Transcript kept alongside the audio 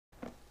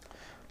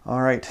All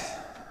right,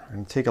 I'm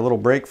going to take a little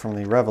break from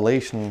the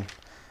Revelation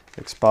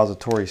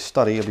expository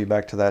study. I'll be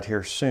back to that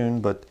here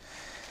soon, but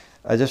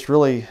I just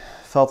really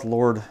felt the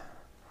Lord.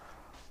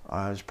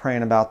 I was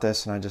praying about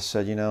this, and I just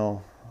said, I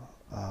know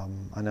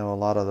a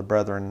lot of the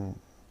brethren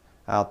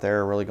out there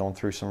are really going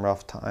through some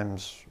rough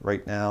times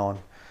right now,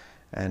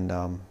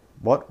 and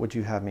what would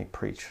you have me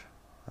preach?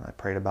 And I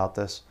prayed about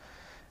this,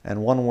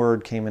 and one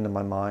word came into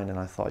my mind, and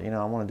I thought,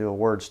 I want to do a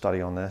word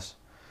study on this,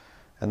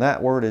 and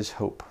that word is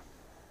hope.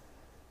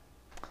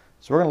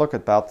 So we're going to look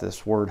about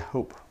this word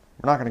hope.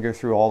 We're not going to go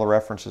through all the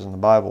references in the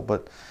Bible,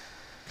 but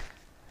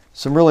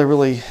some really,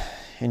 really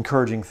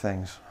encouraging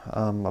things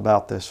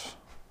about this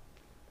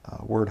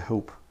word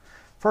hope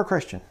for a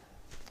Christian.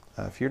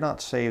 If you're not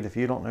saved, if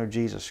you don't know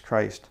Jesus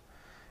Christ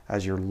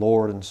as your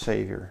Lord and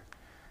Savior,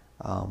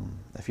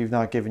 if you've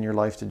not given your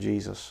life to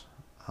Jesus,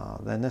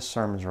 then this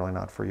sermon's really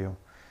not for you.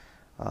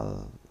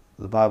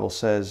 The Bible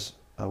says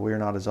we are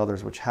not as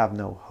others which have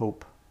no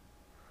hope.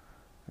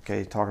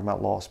 Okay, talking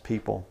about lost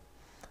people.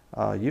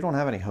 You don't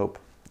have any hope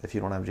if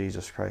you don't have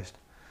Jesus Christ.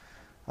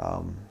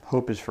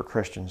 Hope is for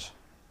Christians.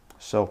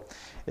 So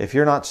if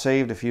you're not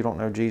saved, if you don't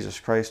know Jesus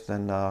Christ,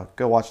 then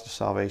go watch the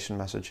salvation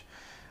message.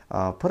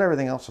 Put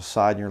everything else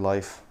aside in your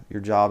life.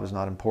 Your job is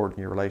not important.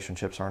 Your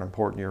relationships aren't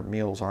important. Your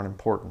meals aren't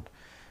important.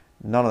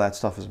 None of that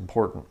stuff is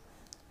important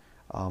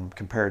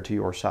compared to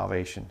your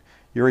salvation.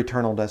 Your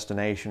eternal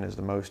destination is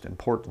the most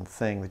important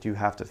thing that you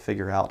have to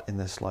figure out in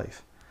this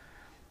life.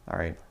 All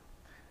right,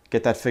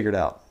 get that figured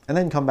out. And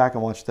then come back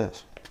and watch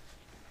this.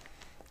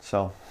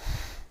 So,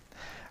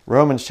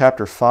 Romans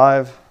chapter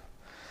 5,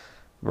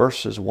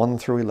 verses 1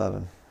 through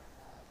 11.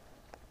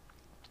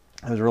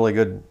 It was really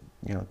good,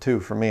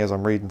 too, for me as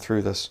I'm reading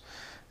through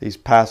these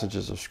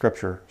passages of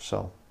Scripture.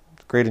 So,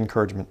 great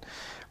encouragement.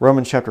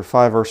 Romans chapter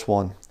 5, verse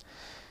 1.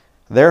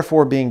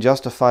 Therefore, being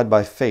justified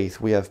by faith,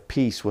 we have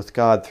peace with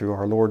God through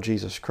our Lord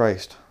Jesus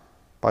Christ,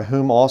 by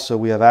whom also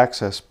we have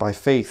access by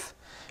faith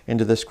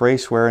into this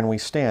grace wherein we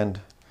stand,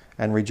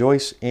 and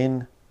rejoice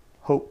in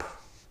hope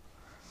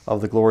of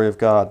the glory of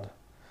God.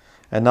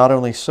 And not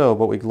only so,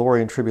 but we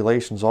glory in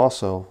tribulations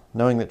also,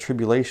 knowing that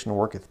tribulation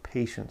worketh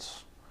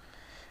patience,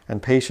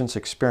 and patience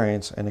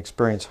experience, and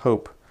experience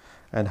hope.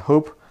 And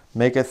hope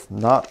maketh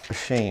not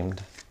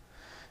ashamed,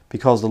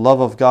 because the love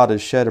of God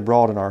is shed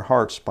abroad in our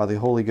hearts by the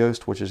Holy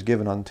Ghost which is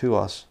given unto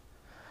us.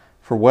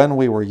 For when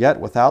we were yet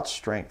without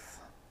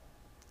strength,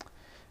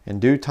 in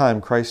due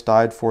time Christ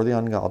died for the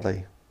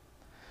ungodly.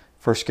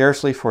 For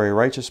scarcely for a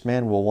righteous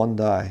man will one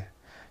die,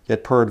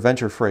 yet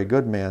peradventure for a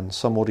good man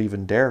some would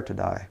even dare to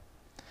die.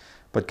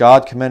 But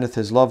God commendeth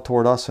his love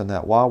toward us, in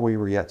that while we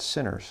were yet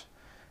sinners,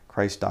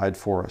 Christ died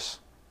for us.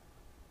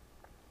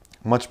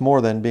 Much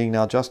more then, being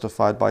now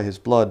justified by his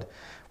blood,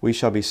 we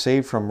shall be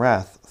saved from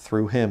wrath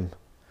through him.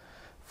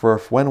 For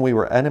if when we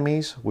were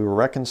enemies, we were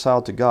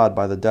reconciled to God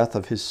by the death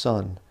of his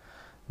Son,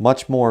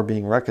 much more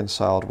being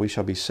reconciled, we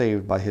shall be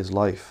saved by his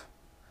life.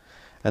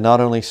 And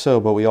not only so,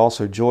 but we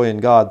also joy in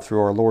God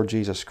through our Lord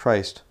Jesus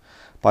Christ,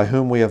 by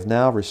whom we have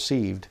now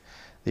received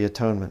the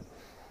atonement.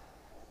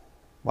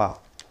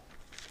 Wow.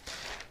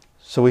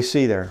 So we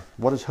see there,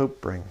 what does hope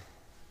bring?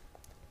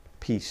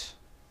 Peace.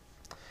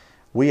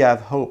 We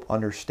have hope,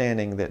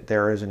 understanding that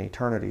there is an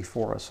eternity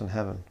for us in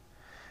heaven,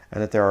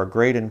 and that there are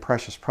great and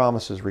precious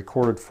promises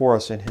recorded for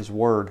us in his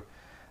word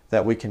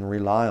that we can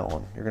rely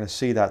on. You're going to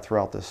see that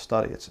throughout this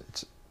study.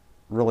 It's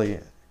really,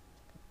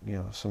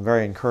 some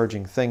very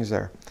encouraging things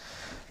there.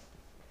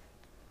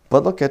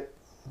 But look at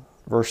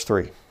verse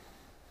 3.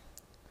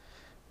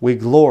 We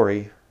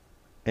glory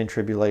in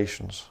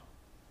tribulations,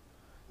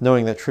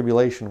 knowing that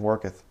tribulation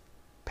worketh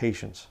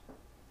patience.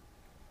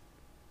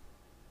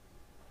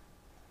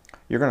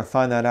 You're going to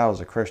find that out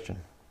as a Christian.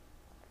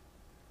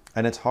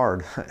 And it's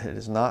hard. It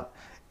is not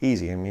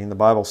easy. I mean, the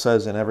Bible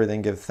says, in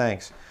everything give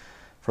thanks,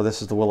 for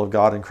this is the will of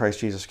God in Christ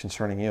Jesus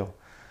concerning you.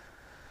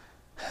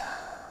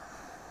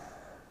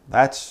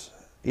 That's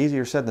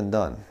easier said than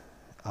done.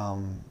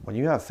 When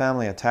you have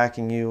family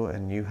attacking you,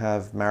 and you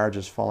have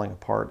marriages falling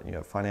apart, and you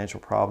have financial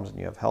problems, and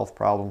you have health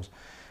problems,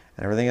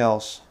 and everything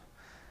else,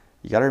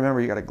 you got to remember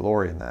you got to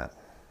glory in that.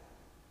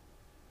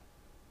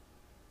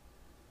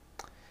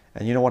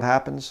 And you know what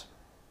happens?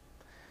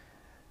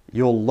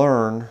 You'll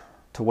learn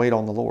to wait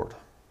on the Lord.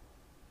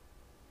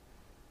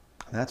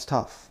 And that's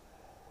tough.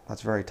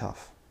 That's very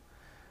tough.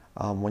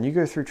 When you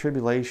go through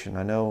tribulation,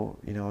 I know,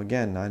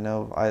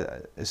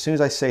 as soon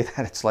as I say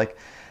that, it's like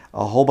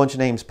a whole bunch of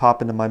names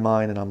pop into my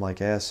mind, and I'm like,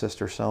 yeah,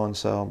 sister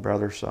so-and-so,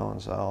 brother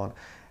so-and-so, and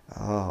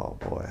oh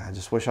boy, I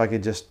just wish I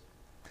could just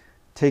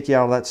take you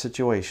out of that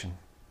situation.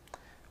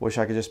 Wish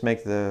I could just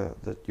make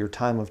your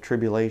time of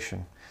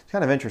tribulation. It's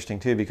kind of interesting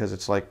too, because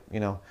it's like,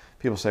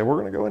 people say, we're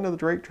going to go into the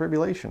great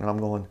tribulation, and I'm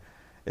going,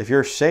 if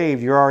you're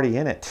saved, you're already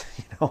in it,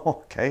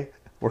 okay?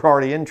 We're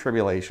already in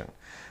tribulation,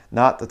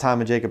 not the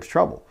time of Jacob's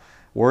trouble.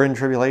 We're in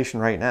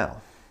tribulation right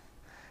now.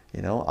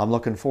 I'm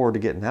looking forward to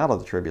getting out of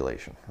the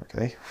tribulation,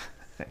 okay?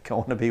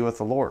 Going to be with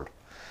the Lord.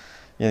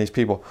 These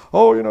people,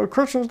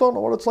 Christians don't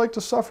know what it's like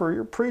to suffer.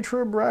 You're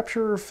pre-trib,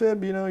 rapture, or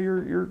fib.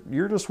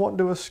 You're just wanting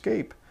to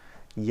escape.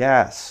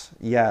 Yes,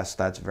 yes,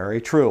 that's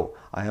very true.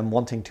 I am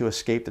wanting to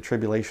escape the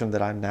tribulation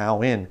that I'm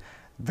now in.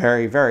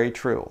 Very, very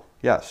true.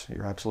 Yes,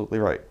 you're absolutely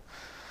right.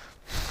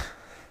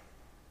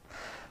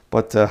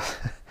 But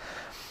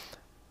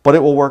but it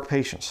will work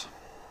patience.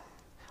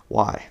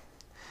 Why?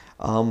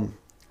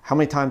 How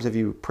many times have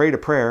you prayed a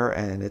prayer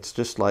and it's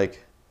just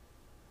like,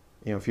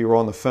 if you were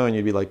on the phone,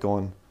 you'd be like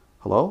going,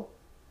 hello?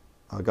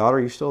 God, are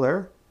you still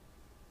there?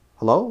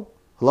 Hello?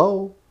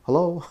 Hello?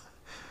 Hello?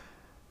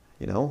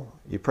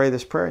 You pray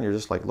this prayer and you're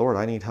just like, Lord,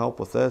 I need help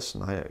with this.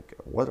 And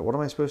what am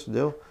I supposed to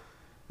do?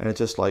 And it's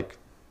just like,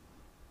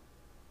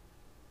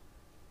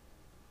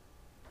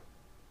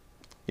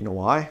 you know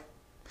why?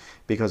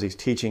 Because he's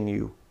teaching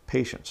you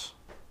patience.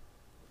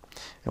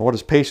 And what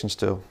does patience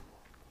do?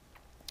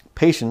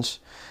 Patience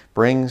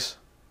brings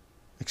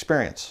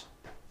experience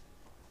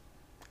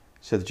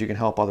so that you can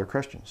help other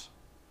Christians.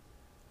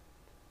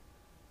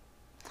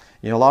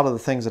 A lot of the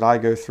things that I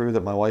go through,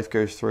 that my wife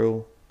goes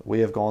through, we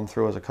have gone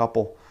through as a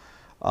couple,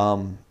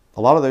 a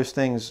lot of those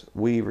things,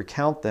 we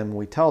recount them,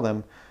 we tell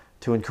them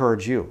to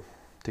encourage you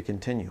to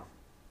continue.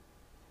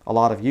 A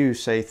lot of you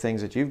say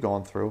things that you've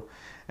gone through,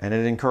 and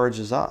it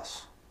encourages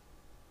us.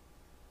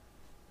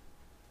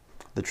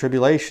 The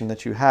tribulation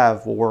that you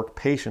have will work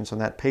patience,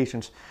 and that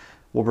patience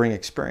will bring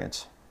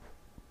experience.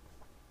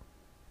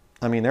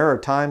 I mean, there are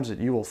times that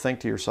you will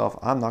think to yourself,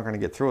 I'm not going to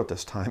get through it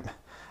this time.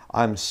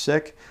 I'm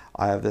sick.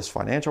 I have this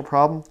financial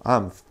problem.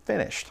 I'm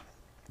finished.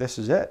 This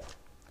is it.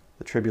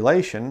 The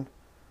tribulation,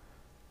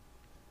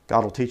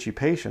 God will teach you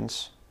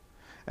patience,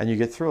 and you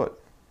get through it.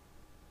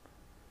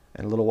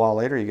 And a little while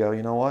later you go,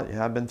 you know what?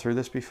 Yeah, I've been through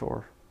this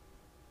before.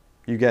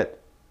 You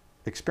get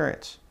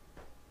experience.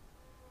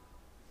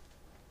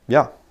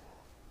 Yeah.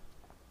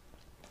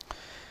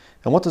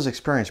 And what does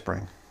experience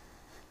bring?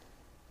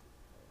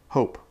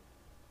 Hope.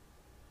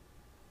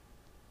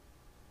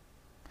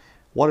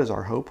 What is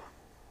our hope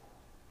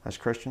as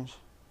Christians?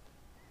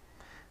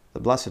 The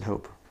blessed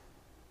hope,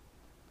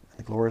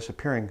 the glorious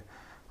appearing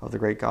of the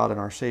great God and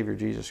our Savior,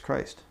 Jesus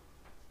Christ.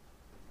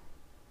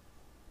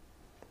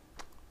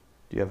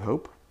 Do you have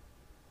hope?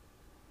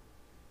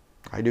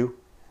 I do.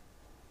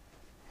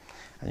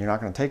 And you're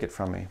not going to take it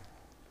from me,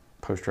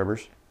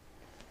 post-tribbers.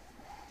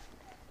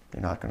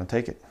 You're not going to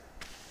take it.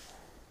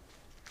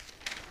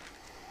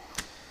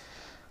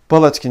 But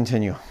let's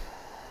continue.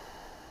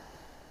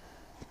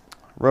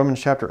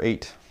 Romans chapter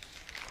 8.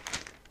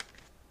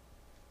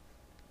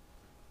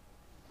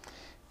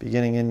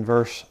 Beginning in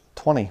verse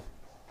 20.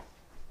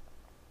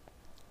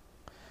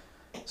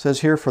 It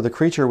says here, for the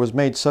creature was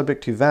made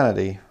subject to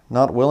vanity,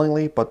 not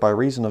willingly, but by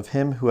reason of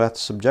him who hath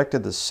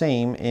subjected the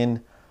same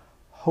in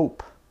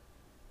hope.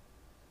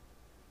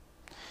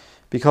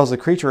 Because the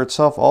creature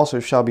itself also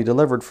shall be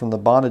delivered from the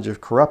bondage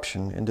of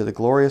corruption into the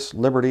glorious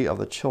liberty of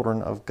the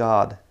children of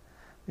God.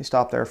 Let me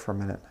stop there for a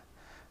minute.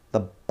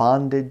 The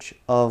bondage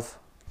of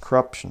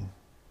corruption.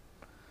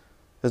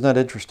 Isn't that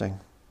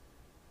interesting?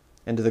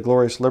 Into the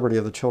glorious liberty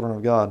of the children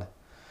of God.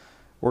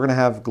 We're going to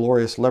have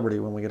glorious liberty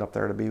when we get up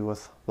there to be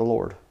with the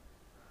Lord.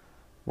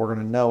 We're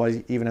going to know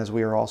even as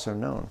we are also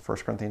known. 1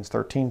 Corinthians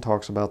 13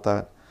 talks about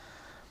that.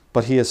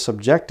 But he is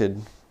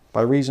subjected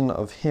by reason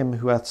of him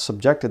who hath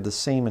subjected the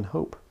same in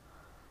hope.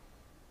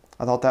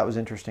 I thought that was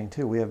interesting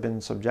too. We have been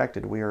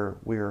subjected. We are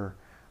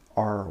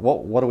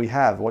what do we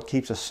have? What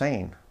keeps us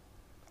sane?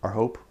 Our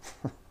hope.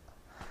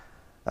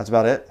 That's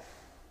about it.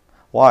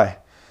 Why?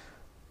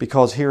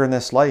 Because here in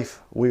this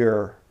life we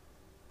are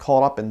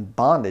caught up in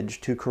bondage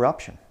to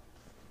corruption.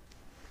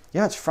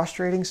 Yeah, it's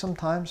frustrating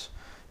sometimes,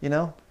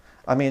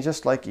 I mean, it's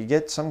just like you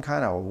get some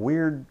kind of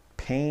weird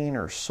pain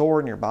or sore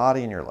in your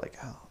body and you're like,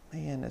 oh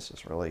man, this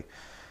is really,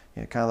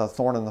 kind of the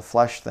thorn in the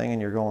flesh thing,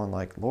 and you're going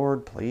like,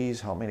 Lord,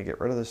 please help me to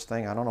get rid of this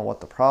thing. I don't know what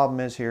the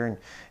problem is here. And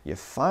you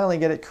finally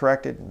get it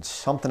corrected and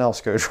something else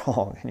goes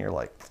wrong. And you're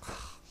like,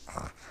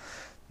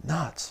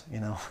 nuts,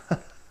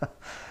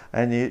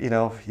 And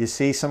you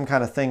see some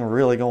kind of thing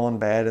really going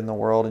bad in the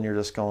world and you're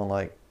just going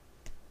like,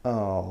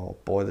 oh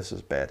boy, this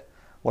is bad.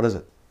 What is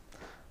it?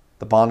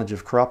 The bondage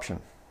of corruption.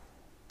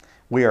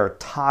 We are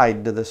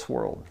tied to this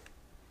world.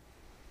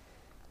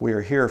 We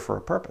are here for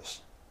a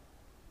purpose.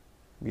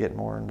 We'll get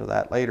more into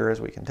that later as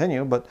we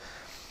continue, but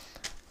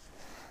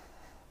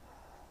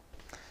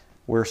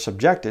we're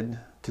subjected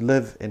to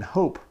live in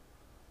hope,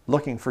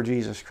 looking for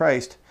Jesus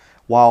Christ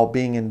while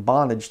being in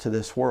bondage to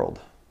this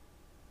world.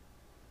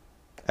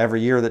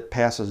 Every year that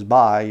passes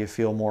by, you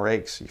feel more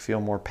aches, you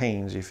feel more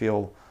pains, you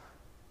feel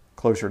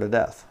closer to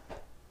death.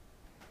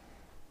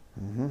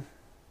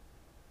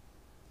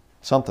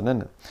 Something,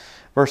 isn't it?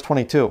 Verse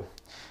 22,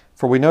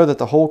 for we know that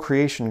the whole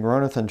creation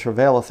groaneth and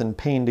travaileth in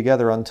pain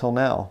together until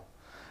now.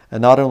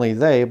 And not only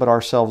they, but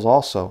ourselves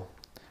also,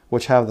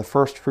 which have the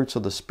first fruits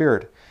of the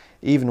Spirit,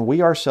 even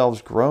we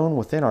ourselves groan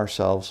within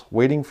ourselves,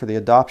 waiting for the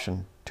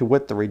adoption, to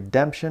wit, the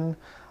redemption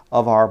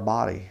of our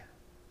body.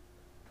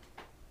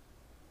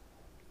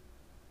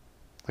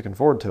 Looking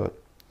forward to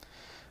it.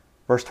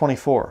 Verse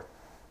 24,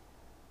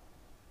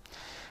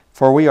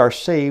 for we are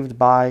saved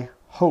by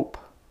hope,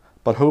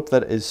 but hope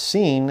that is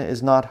seen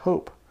is not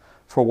hope.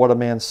 For what a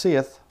man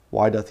seeth,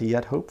 why doth he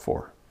yet hope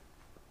for?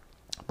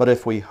 But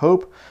if we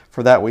hope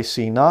for that we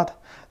see not,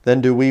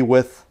 then do we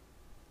with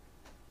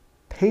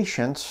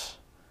patience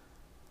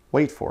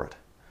wait for it.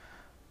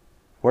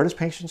 Where does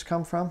patience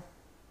come from?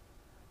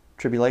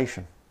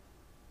 Tribulation.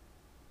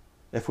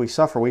 If we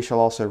suffer, we shall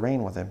also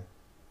reign with him.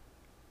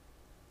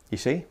 You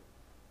see?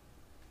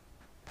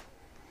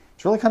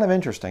 It's really kind of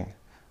interesting.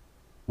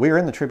 We are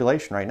in the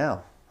tribulation right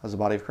now as the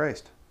body of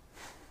Christ.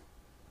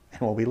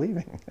 And we'll be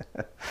leaving.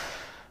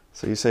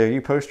 So you say, are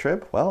you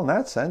post-trib? Well, in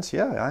that sense,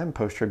 yeah, I'm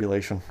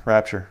post-tribulation,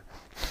 rapture.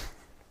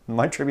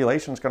 My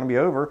tribulation is going to be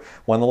over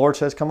when the Lord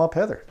says, come up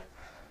hither.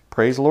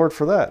 Praise the Lord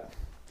for that.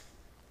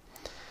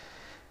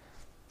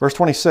 Verse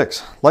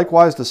 26,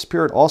 likewise the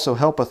Spirit also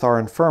helpeth our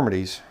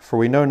infirmities, for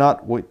we know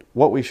not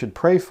what we should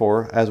pray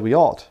for as we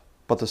ought,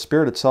 but the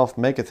Spirit itself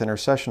maketh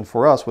intercession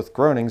for us with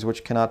groanings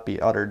which cannot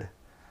be uttered.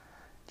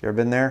 You ever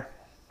been there?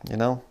 You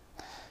know?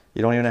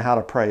 You don't even know how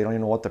to pray. You don't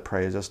even know what to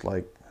pray. It's just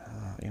like,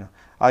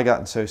 I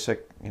gotten so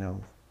sick,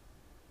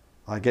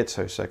 I get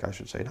so sick, I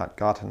should say, not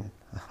gotten.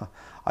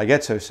 I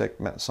get so sick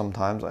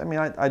sometimes. I mean,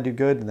 I do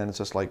good, and then it's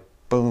just like,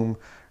 boom,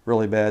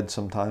 really bad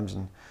sometimes.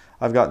 And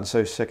I've gotten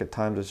so sick at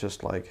times, it's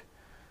just like,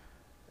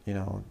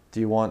 do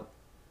you want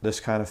this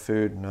kind of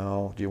food?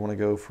 No. Do you want to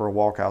go for a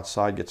walk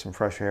outside, get some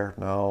fresh air?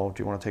 No.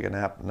 Do you want to take a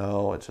nap?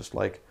 No. It's just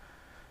like,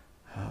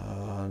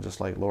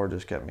 Lord,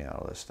 just get me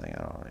out of this thing.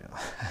 I don't know.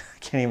 I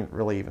can't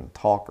even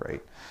talk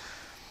right.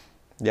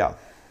 Yeah.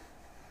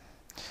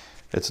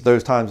 It's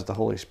those times that the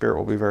Holy Spirit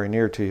will be very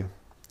near to you.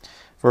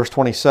 Verse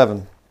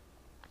 27,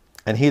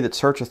 and he that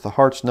searcheth the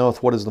hearts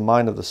knoweth what is the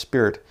mind of the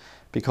Spirit,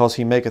 because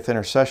he maketh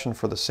intercession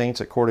for the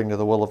saints according to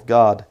the will of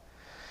God.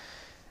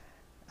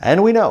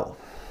 And we know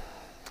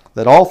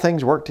that all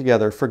things work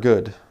together for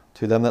good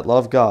to them that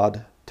love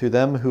God, to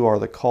them who are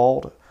the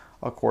called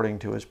according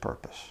to his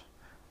purpose.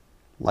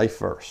 Life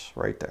verse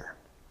right there.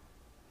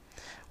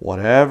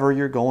 Whatever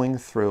you're going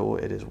through,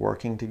 it is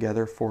working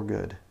together for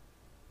good.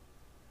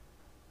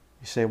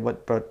 You say,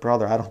 but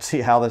brother, I don't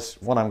see how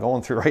what I'm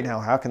going through right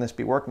now, how can this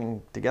be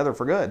working together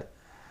for good?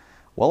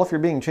 Well, if you're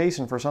being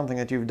chastened for something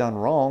that you've done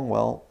wrong,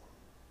 well,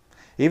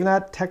 even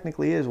that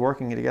technically is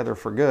working together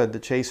for good.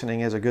 The chastening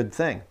is a good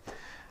thing.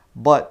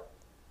 But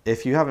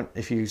if you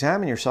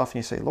examine yourself and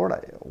you say, Lord,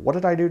 what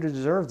did I do to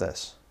deserve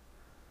this?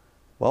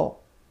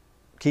 Well,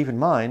 keep in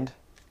mind,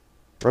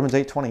 Romans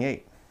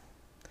 8:28.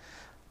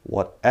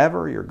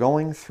 Whatever you're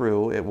going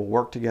through, it will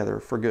work together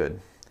for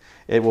good.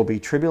 It will be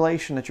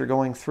tribulation that you're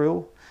going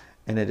through,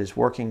 and it is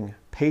working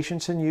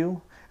patience in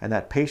you, and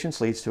that patience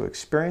leads to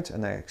experience,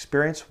 and that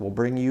experience will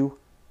bring you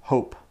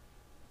hope.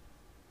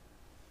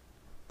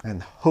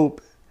 And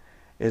hope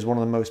is one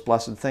of the most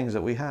blessed things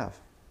that we have.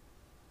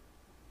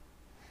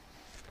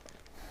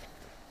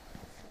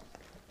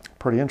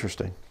 Pretty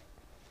interesting.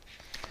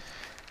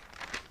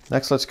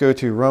 Next, let's go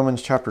to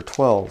Romans chapter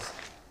 12.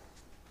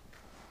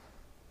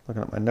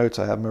 Looking at my notes,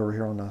 I have them over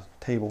here on the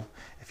table.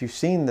 If you've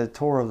seen the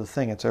tour of the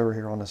thing, it's over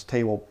here on this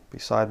table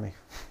beside me.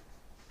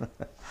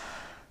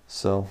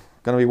 So,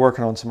 going to be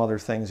working on some other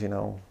things,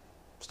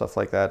 stuff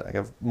like that. I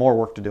have more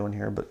work to do in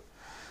here, but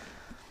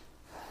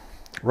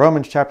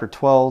Romans chapter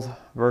 12,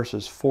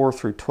 verses 4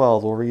 through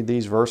 12. We'll read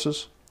these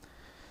verses.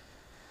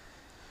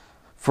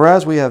 For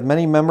as we have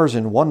many members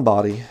in one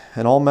body,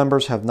 and all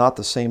members have not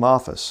the same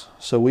office,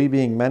 so we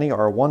being many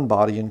are one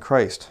body in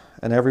Christ,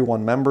 and every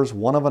one members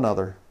one of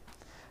another.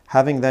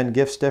 Having then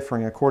gifts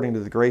differing according to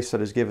the grace that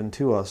is given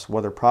to us,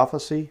 whether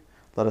prophecy,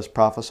 let us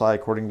prophesy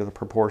according to the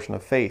proportion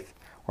of faith,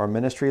 or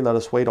ministry, let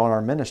us wait on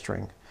our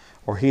ministering,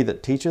 or he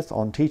that teacheth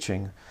on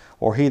teaching,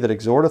 or he that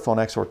exhorteth on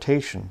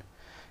exhortation.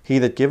 He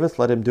that giveth,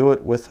 let him do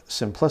it with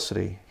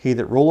simplicity. He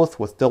that ruleth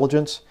with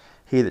diligence,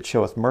 he that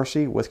showeth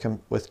mercy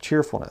with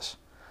cheerfulness.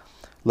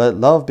 Let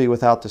love be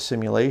without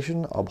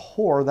dissimulation.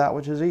 Abhor that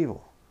which is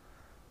evil.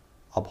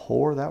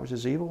 Abhor that which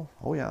is evil?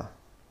 Oh yeah,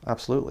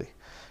 absolutely.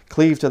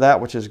 Cleave to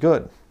that which is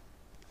good.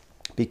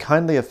 Be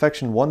kindly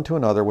affectioned one to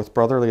another with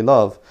brotherly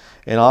love,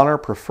 in honor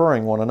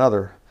preferring one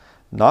another,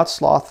 not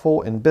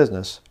slothful in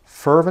business,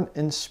 fervent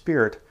in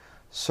spirit,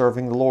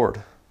 serving the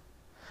Lord.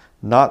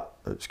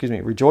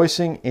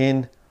 Rejoicing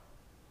in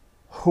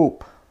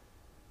hope,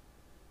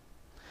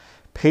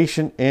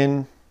 patient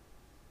in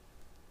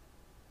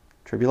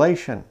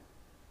tribulation,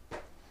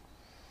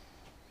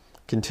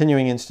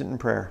 continuing instant in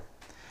prayer.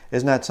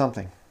 Isn't that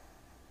something?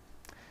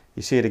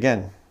 You see it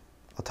again,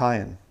 a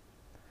tie-in.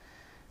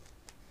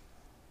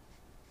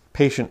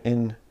 Patient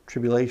in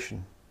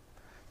tribulation.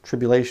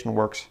 Tribulation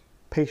works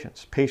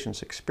patience.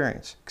 Patience,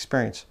 experience.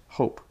 Experience,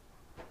 hope.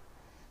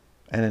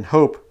 And in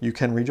hope, you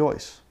can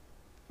rejoice.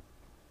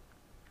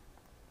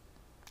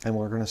 And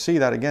we're going to see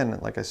that again.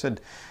 Like I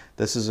said,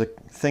 this is a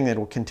thing that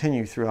will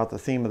continue throughout the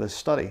theme of this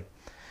study.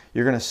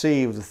 You're going to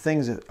see the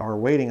things that are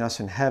awaiting us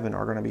in heaven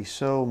are going to be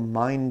so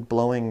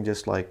mind-blowing,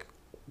 just like,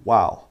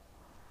 wow.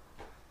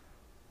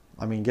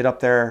 I mean, get up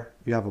there,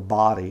 you have a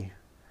body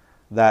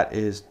that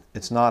is,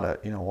 it's not a,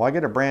 well, I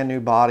get a brand new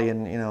body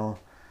and, as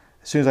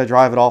soon as I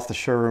drive it off the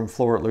showroom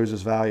floor, it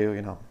loses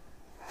value,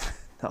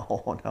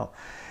 No.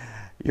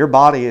 Your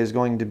body is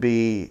going to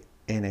be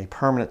in a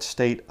permanent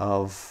state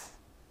of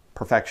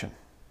perfection.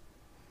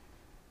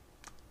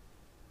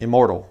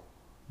 immortal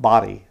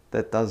body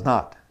that does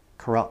not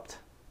corrupt.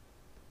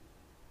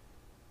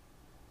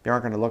 You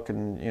aren't going to look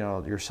in,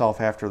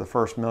 yourself after the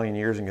first million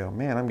years and go,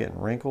 man, I'm getting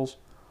wrinkles.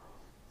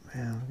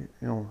 Man,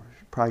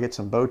 probably get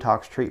some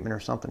Botox treatment or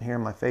something here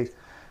in my face.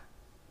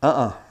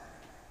 My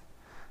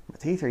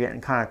teeth are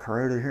getting kind of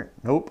corroded here.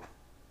 Nope.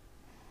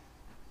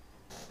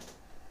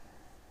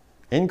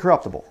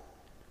 Incorruptible.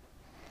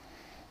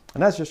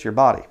 And that's just your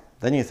body.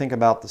 Then you think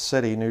about the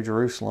city, New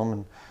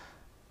Jerusalem,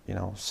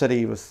 and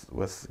city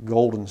with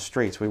golden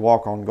streets. We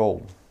walk on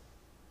gold.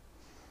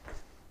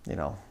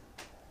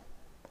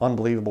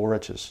 Unbelievable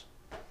riches.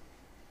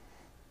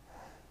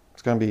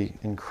 It's going to be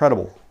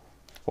incredible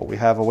what we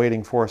have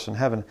awaiting for us in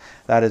heaven.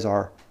 That is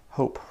our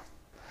hope.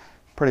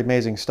 Pretty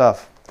amazing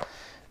stuff.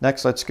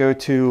 Next, let's go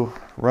to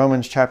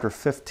Romans chapter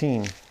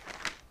 15,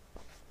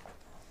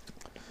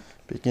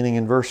 beginning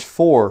in verse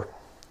 4.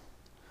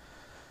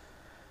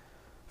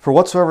 For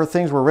whatsoever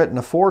things were written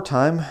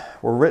aforetime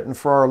were written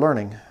for our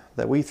learning,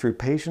 that we through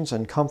patience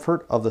and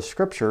comfort of the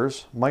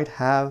Scriptures might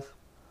have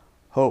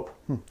hope.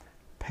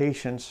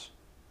 Patience,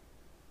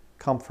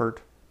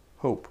 comfort,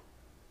 hope.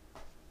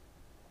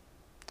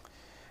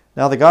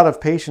 Now the God of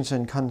patience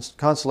and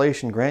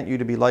consolation grant you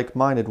to be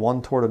like-minded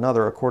one toward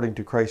another according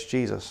to Christ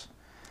Jesus,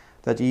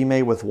 that ye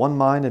may with one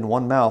mind and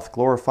one mouth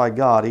glorify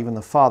God, even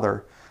the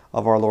Father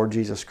of our Lord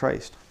Jesus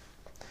Christ.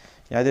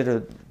 I did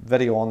a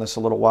video on this a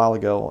little while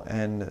ago,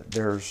 and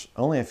there's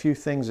only a few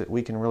things that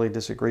we can really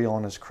disagree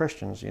on as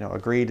Christians,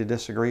 agree to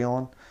disagree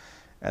on,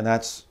 and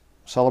that's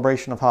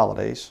celebration of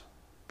holidays,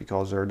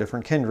 because there are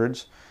different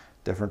kindreds,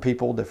 different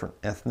people, different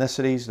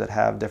ethnicities that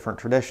have different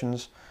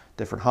traditions,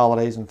 different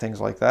holidays and things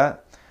like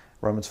that.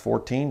 Romans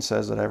 14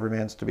 says that every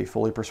man's to be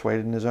fully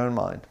persuaded in his own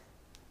mind.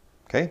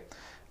 Okay?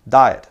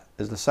 Diet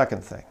is the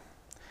second thing.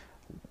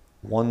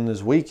 One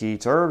is weak,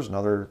 eats herbs,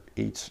 another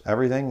eats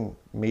everything,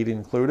 meat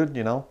included,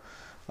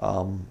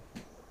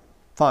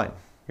 fine.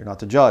 You're not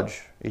to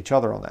judge each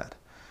other on that.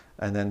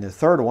 And then the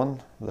third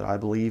one that I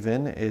believe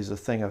in is the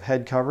thing of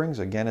head coverings.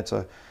 Again, it's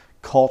a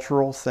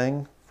cultural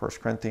thing. 1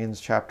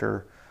 Corinthians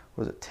chapter,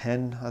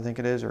 10, I think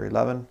it is, or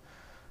 11.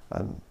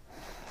 Let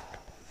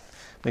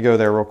me go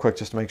there real quick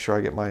just to make sure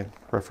I get my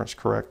reference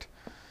correct.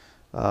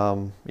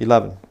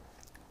 11.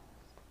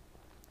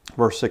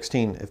 Verse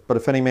 16, but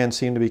if any man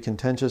seem to be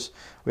contentious,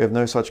 we have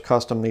no such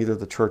custom, neither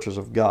the churches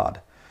of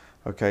God.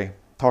 Okay,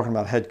 talking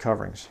about head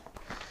coverings,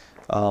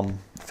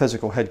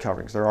 physical head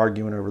coverings. They're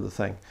arguing over the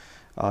thing.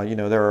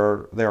 There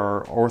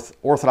are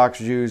Orthodox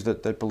Jews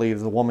that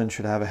believe the woman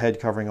should have a head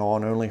covering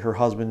on, only her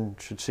husband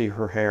should see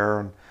her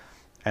hair,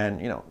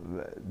 and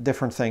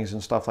different things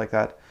and stuff like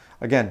that.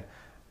 Again,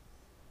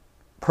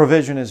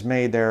 provision is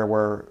made there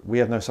where we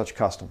have no such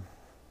custom.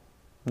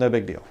 No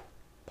big deal,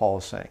 Paul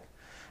is saying.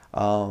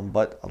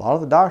 But a lot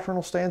of the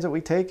doctrinal stands that we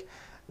take,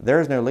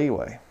 there is no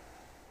leeway.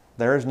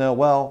 There is no,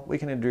 well, we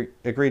can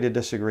agree to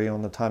disagree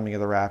on the timing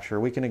of the rapture.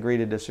 We can agree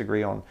to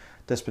disagree on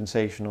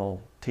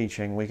dispensational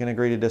teaching. We can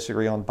agree to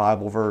disagree on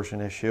Bible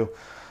version issue.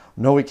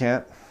 No, we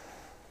can't.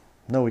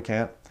 No, we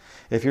can't.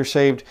 If you're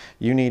saved,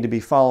 you need to be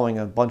following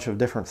a bunch of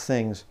different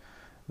things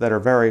that are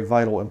very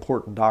vital,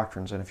 important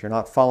doctrines. And if you're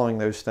not following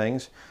those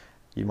things,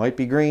 you might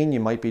be green, you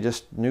might be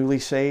just newly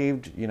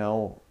saved, and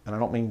I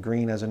don't mean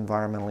green as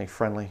environmentally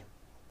friendly.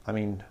 I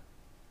mean,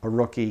 a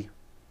rookie,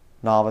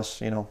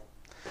 novice,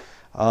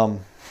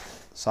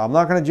 So I'm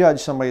not going to judge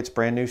somebody that's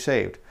brand new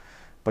saved.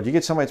 But you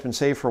get somebody that's been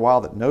saved for a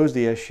while that knows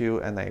the issue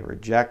and they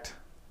reject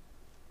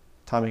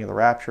timing of the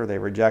rapture, they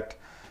reject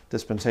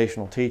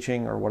dispensational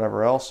teaching or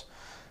whatever else.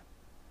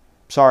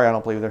 Sorry, I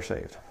don't believe they're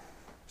saved.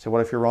 So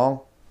what if you're wrong?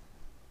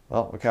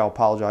 Well, okay, I'll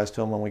apologize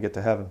to them when we get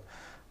to heaven.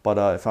 But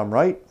if I'm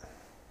right,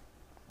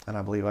 and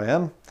I believe I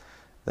am,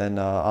 then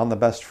I'm the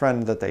best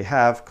friend that they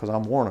have because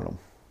I'm warning them.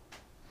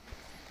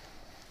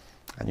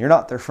 And you're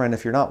not their friend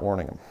if you're not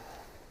warning them.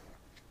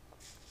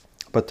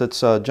 But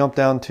let's jump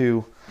down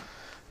to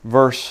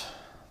verse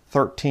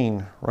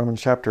 13,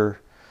 Romans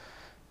chapter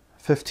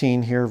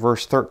 15 here,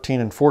 verse 13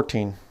 and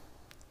 14. It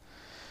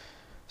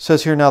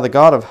says here, now the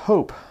God of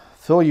hope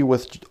fill you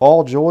with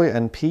all joy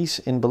and peace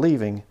in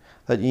believing,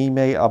 that ye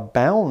may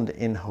abound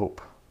in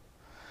hope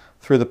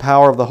through the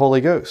power of the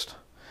Holy Ghost.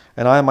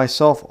 And I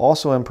myself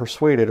also am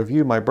persuaded of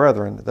you, my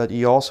brethren, that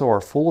ye also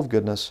are full of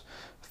goodness,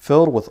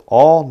 filled with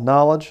all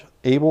knowledge,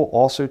 able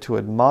also to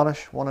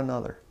admonish one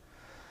another.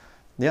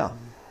 Yeah.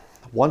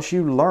 Once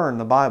you learn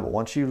the Bible,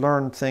 once you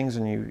learn things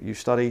and you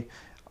study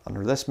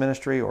under this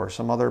ministry or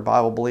some other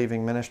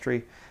Bible-believing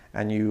ministry,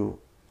 and you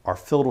are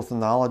filled with the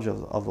knowledge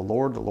of the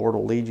Lord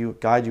will lead you,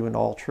 guide you into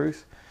all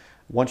truth.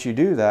 Once you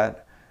do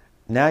that,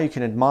 now you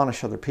can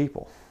admonish other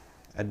people.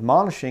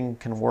 Admonishing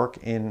can work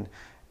in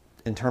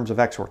terms of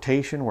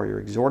exhortation, where you're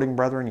exhorting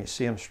brethren, you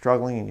see them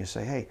struggling, and you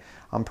say, hey,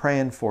 I'm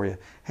praying for you.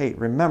 Hey,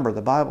 remember,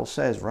 the Bible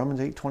says, Romans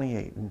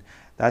 8:28, and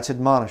that's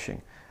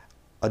admonishing.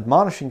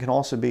 Admonishing can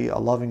also be a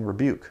loving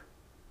rebuke.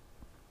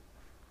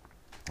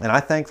 And I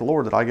thank the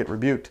Lord that I get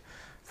rebuked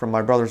from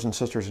my brothers and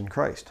sisters in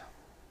Christ.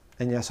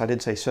 And yes, I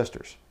did say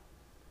sisters.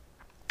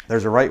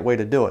 There's a right way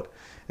to do it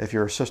if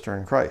you're a sister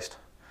in Christ.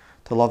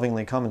 to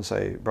lovingly come and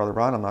say, Brother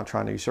Ron, I'm not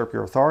trying to usurp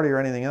your authority or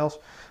anything else,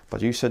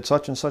 but you said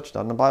such and such.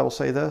 Doesn't the Bible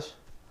say this?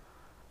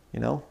 You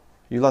know,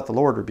 you let the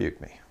Lord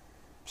rebuke me.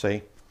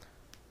 See?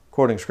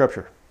 Quoting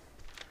scripture.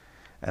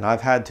 And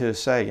I've had to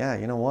say, yeah,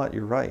 you know what?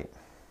 You're right.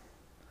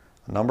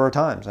 A number of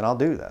times, and I'll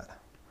do that.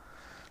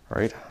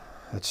 Right?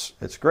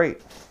 It's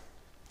great.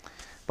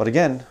 But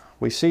again,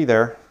 we see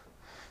there,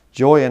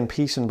 joy and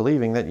peace in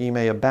believing that ye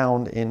may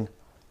abound in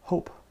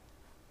hope.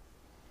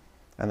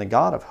 And the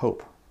God of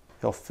hope,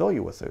 He'll fill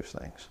you with those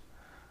things.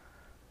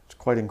 It's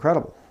quite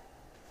incredible.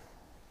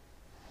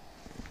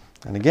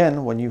 And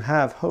again, when you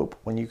have hope,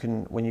 when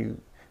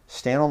you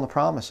stand on the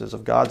promises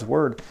of God's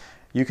word,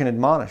 you can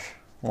admonish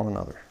one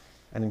another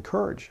and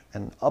encourage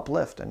and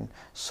uplift and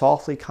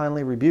softly,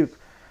 kindly rebuke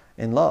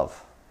in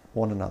love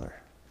one another.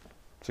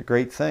 It's a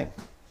great thing.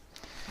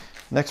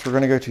 Next, we're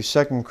going to go to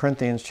 2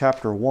 Corinthians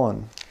chapter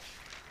 1.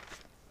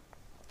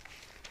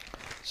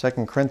 2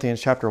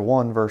 Corinthians chapter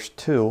 1, verse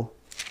 2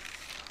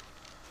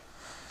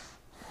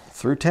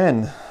 through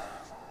 10. It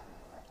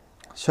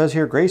says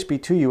here, grace be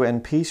to you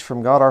and peace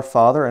from God our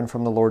Father and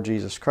from the Lord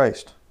Jesus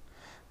Christ.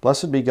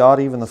 Blessed be God,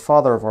 even the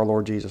Father of our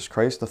Lord Jesus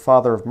Christ, the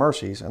Father of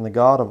mercies, and the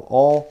God of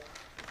all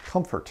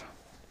comfort,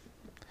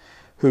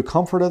 who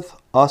comforteth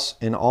us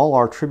in all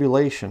our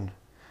tribulation,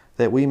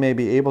 that we may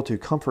be able to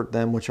comfort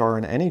them which are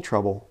in any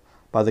trouble,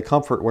 by the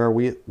comfort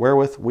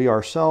wherewith we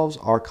ourselves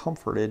are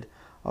comforted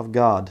of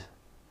God.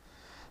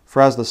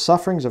 For as the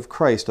sufferings of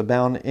Christ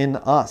abound in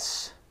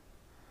us,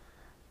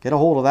 get a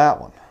hold of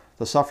that one.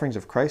 The sufferings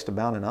of Christ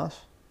abound in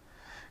us.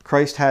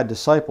 Christ had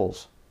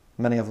disciples.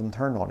 Many of them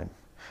turned on him.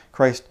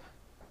 Christ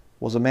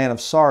was a man of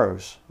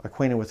sorrows,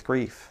 acquainted with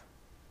grief.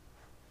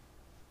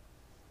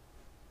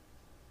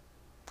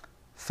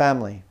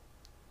 Family,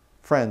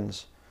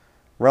 friends,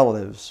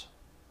 relatives,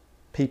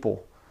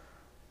 people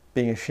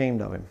being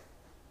ashamed of him.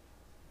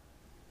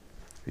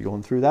 Are you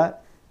going through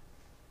that?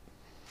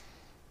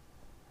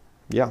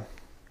 Yeah.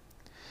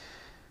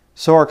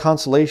 So our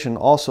consolation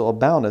also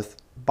aboundeth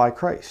by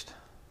Christ.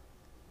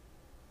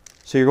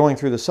 So you're going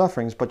through the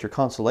sufferings, but your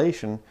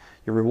consolation,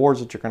 your rewards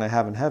that you're going to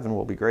have in heaven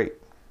will be great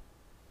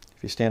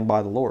if you stand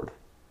by the Lord.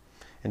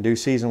 In due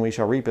season we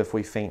shall reap if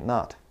we faint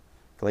not.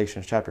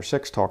 Galatians chapter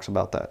 6 talks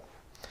about that.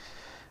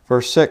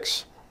 Verse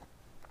 6,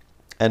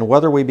 and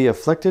whether we be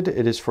afflicted,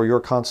 it is for your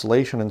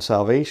consolation and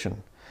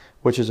salvation,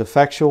 which is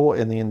effectual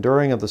in the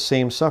enduring of the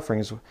same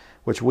sufferings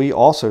which we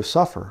also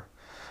suffer.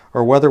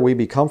 Or whether we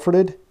be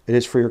comforted, it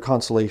is for your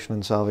consolation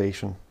and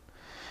salvation.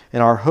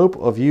 And our hope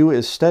of you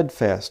is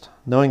steadfast,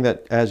 knowing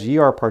that as ye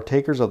are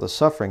partakers of the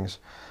sufferings,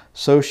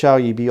 so shall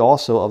ye be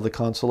also of the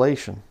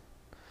consolation.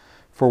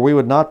 For we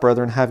would not,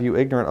 brethren, have you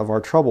ignorant of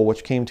our trouble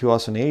which came to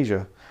us in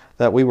Asia,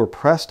 that we were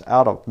pressed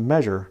out of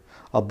measure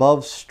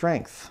above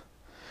strength,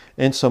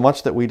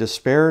 insomuch that we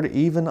despaired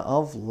even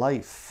of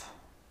life.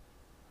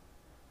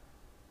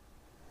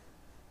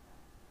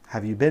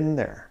 Have you been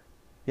there?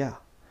 Yeah.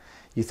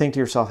 You think to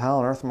yourself, how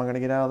on earth am I going to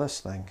get out of this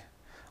thing?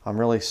 I'm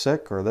really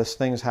sick, or this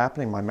thing's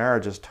happening. My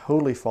marriage is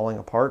totally falling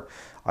apart.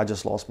 I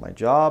just lost my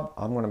job.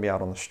 I'm going to be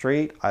out on the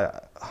street.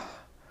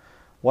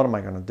 What am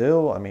I going to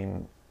do? I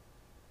mean,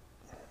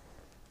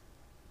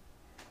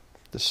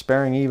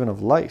 despairing even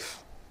of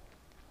life.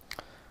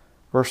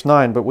 Verse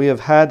 9, but we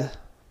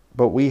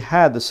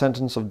had the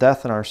sentence of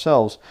death in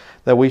ourselves,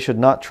 that we should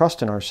not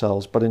trust in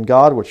ourselves, but in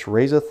God which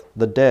raiseth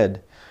the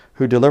dead,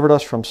 who delivered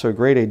us from so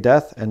great a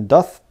death, and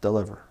doth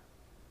deliver,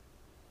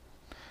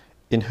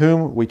 in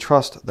whom we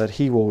trust that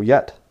he will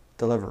yet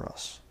deliver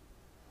us.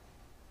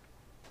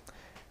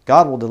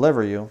 God will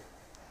deliver you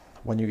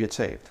when you get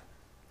saved,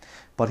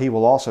 but he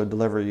will also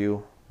deliver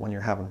you when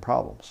you're having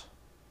problems.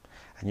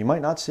 And you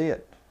might not see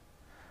it.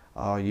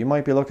 You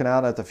might be looking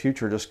out at the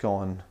future just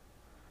going,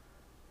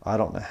 I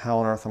don't know how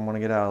on earth I'm going to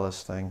get out of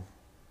this thing.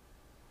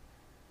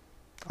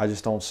 I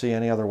just don't see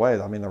any other way.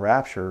 I mean, the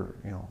rapture,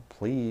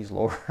 please,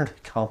 Lord,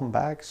 come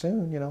back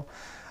soon,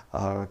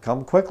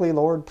 come quickly,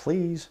 Lord,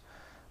 please.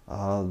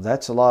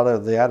 That's a lot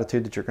of the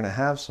attitude that you're going to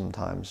have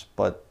sometimes.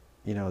 But,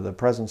 the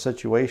present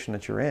situation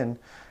that you're in,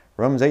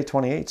 Romans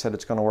 8:28 said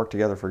it's going to work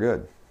together for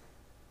good.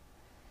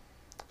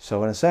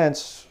 So in a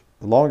sense,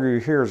 the longer you're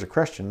here as a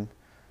Christian,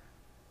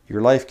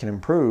 your life can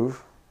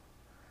improve,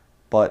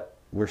 but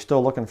we're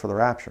still looking for the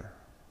rapture.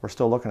 We're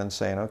still looking and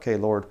saying, okay,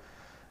 Lord,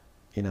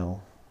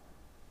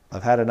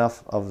 I've had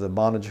enough of the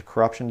bondage of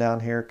corruption down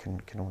here.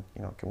 Can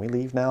we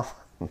leave now?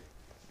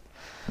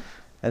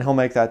 And he'll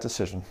make that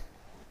decision.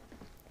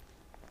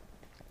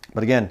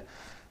 But again,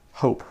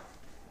 hope.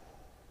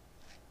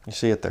 You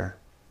see it there.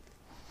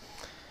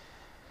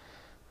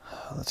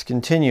 Let's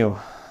continue.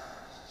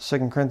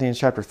 2 Corinthians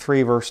chapter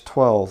 3, verse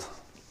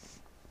 12.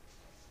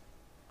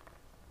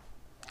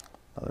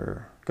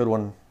 Another good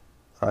one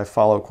that I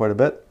follow quite a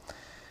bit.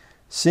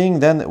 Seeing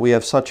then that we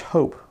have such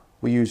hope,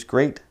 we use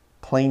great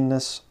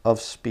plainness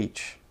of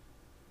speech.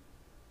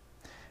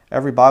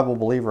 Every Bible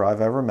believer I've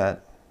ever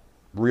met,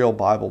 real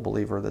Bible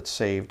believer that's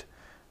saved,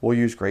 will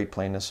use great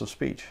plainness of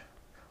speech.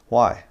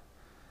 Why?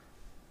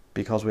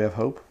 Because we have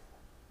hope.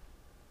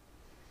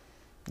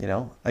 You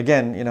know,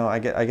 again, you know, I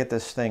get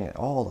this thing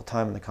all the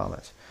time in the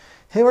comments.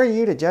 Who are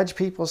you to judge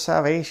people's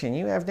salvation?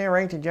 You have no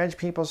right to judge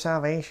people's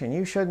salvation.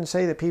 You shouldn't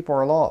say that people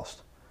are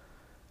lost.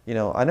 You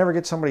know, I never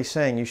get somebody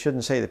saying you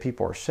shouldn't say that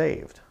people are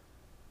saved.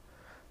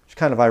 It's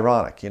kind of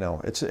ironic, you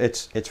know.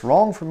 It's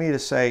wrong for me to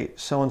say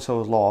so-and-so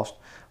is lost,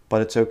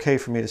 but it's okay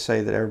for me to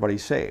say that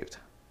everybody's saved.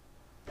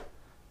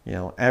 You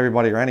know,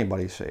 everybody or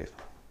anybody's saved.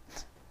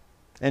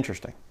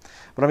 Interesting.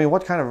 But I mean,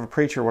 what kind of a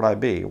preacher would I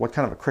be? What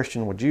kind of a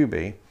Christian would you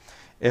be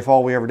if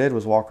all we ever did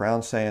was walk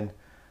around saying,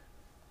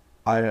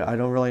 I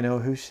don't really know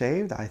who's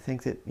saved. I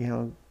think that, you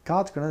know,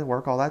 God's going to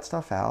work all that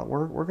stuff out.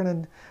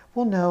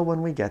 We'll know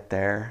when we get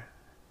there.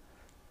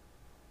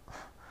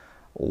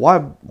 Why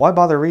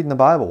bother reading the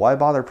Bible? Why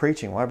bother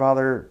preaching? Why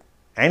bother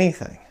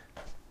anything?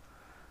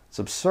 It's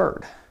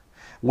absurd.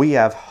 We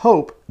have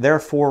hope,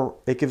 therefore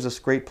it gives us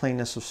great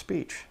plainness of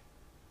speech.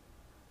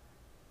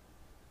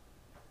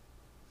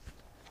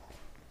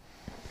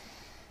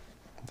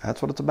 That's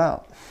what it's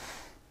about.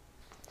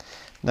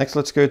 Next,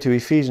 let's go to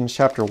Ephesians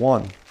chapter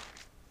 1.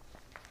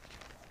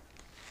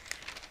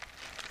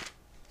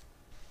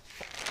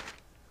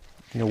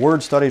 You know,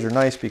 word studies are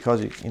nice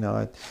because, you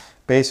know,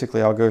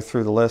 basically I'll go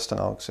through the list and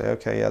I'll say,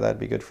 okay, yeah, that'd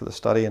be good for the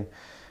study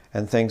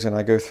and things. And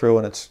I go through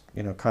and it's,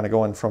 you know, kind of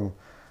going from,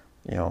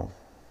 you know,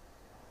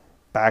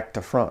 back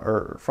to front,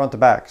 or front to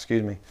back,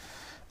 excuse me.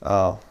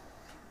 So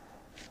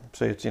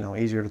it's, you know,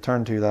 easier to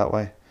turn to that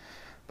way.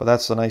 But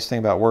that's the nice thing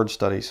about word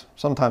studies.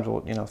 Sometimes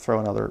we'll, you know,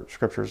 throw in other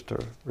scriptures to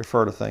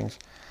refer to things.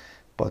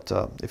 But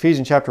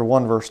Ephesians chapter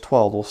 1, verse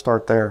 12, we'll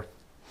start there.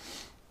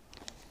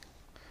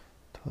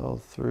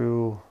 12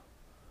 through,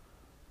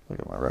 look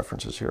at my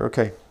references here.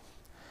 Okay.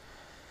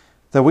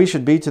 That we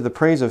should be to the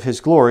praise of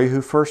his glory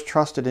who first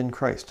trusted in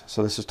Christ.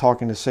 So this is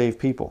talking to saved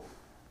people.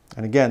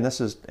 And again,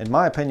 this is, in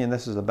my opinion,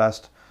 this is the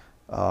best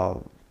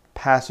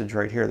passage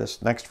right here.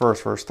 This next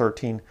verse, verse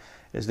 13,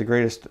 is the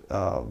greatest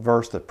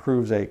verse that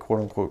proves a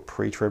quote-unquote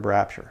pre-trib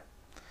rapture.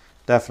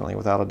 Definitely,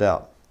 without a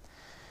doubt.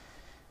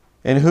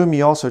 In whom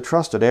ye also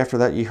trusted, after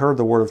that ye heard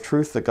the word of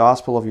truth, the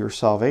gospel of your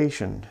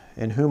salvation,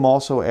 in whom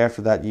also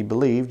after that ye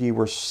believed, ye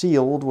were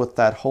sealed with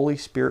that Holy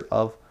Spirit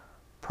of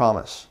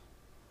promise.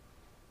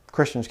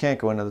 Christians can't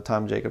go into the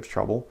time of Jacob's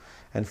trouble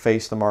and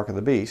face the mark of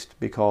the beast,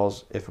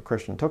 because if a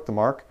Christian took the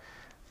mark,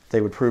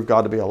 they would prove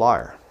God to be a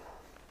liar.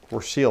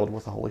 We're sealed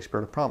with the Holy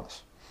Spirit of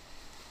promise.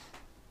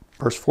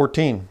 Verse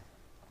 14.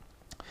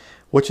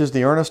 Which is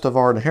the earnest of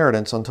our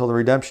inheritance until the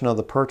redemption of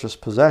the purchased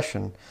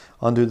possession,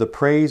 unto the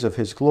praise of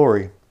his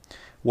glory.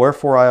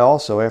 Wherefore I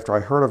also, after I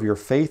heard of your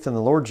faith in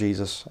the Lord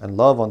Jesus, and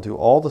love unto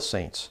all the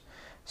saints,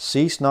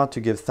 cease not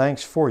to give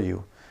thanks for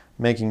you,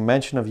 making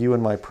mention of you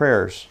in my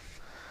prayers,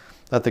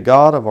 that the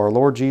God of our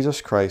Lord Jesus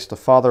Christ, the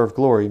Father of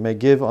glory, may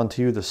give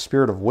unto you the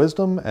spirit of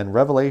wisdom and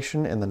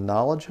revelation in the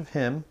knowledge of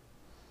him,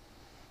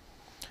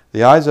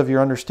 the eyes of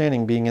your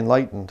understanding being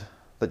enlightened,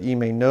 that ye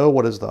may know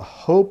what is the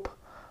hope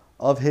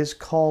of his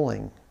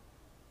calling,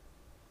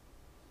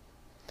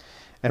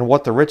 and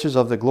what the riches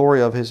of the glory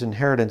of his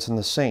inheritance in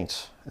the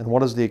saints, and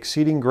what is the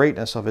exceeding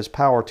greatness of his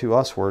power to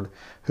usward,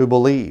 who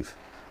believe,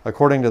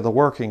 according to the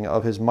working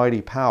of his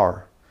mighty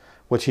power,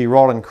 which he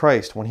wrought in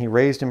Christ, when he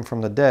raised him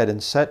from the dead,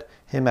 and set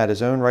him at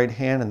his own right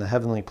hand in the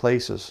heavenly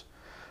places,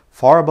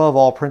 far above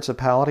all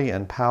principality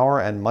and power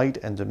and might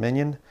and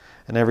dominion,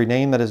 and every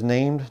name that is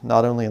named,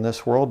 not only in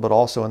this world, but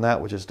also in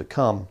that which is to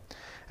come,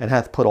 and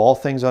hath put all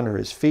things under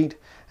his feet,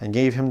 and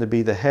gave him to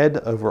be the head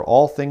over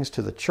all things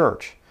to the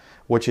church,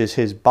 which is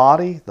his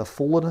body, the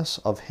fullness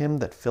of him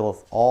that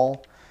filleth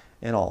all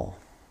in all.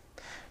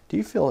 Do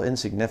you feel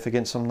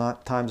insignificant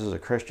sometimes as a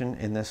Christian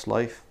in this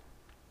life?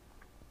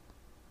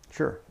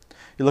 Sure.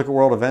 You look at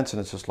world events and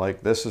it's just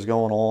like, this is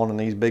going on and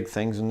these big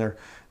things, and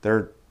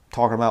they're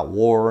talking about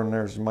war, and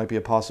there might be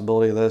a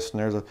possibility of this, and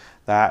there's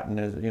that, and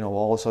there's, you know,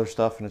 all this other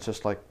stuff, and it's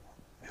just like,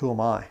 who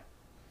am I?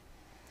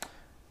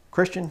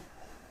 Christian,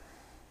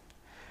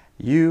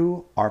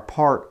 you are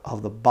part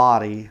of the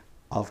body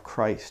of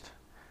Christ.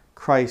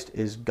 Christ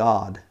is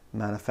God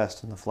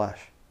manifest in the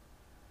flesh,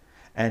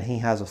 and he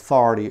has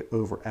authority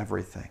over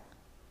everything.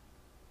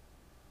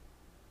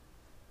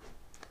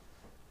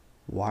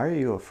 Why are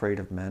you afraid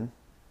of men?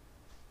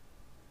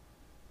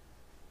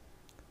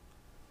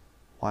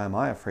 Why am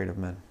I afraid of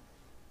men?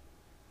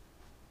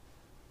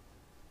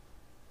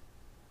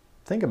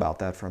 Think about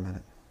that for a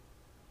minute.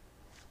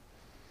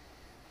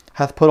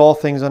 Hath put all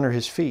things under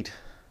his feet,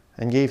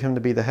 and gave him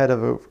to be the head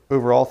of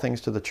over all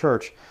things to the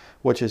church,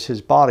 which is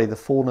his body, the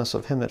fullness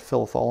of him that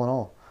filleth all in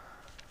all.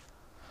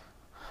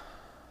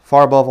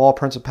 Far above all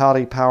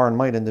principality, power, and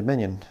might, and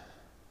dominion.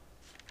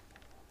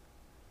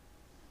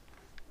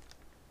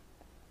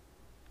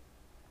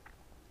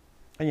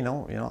 And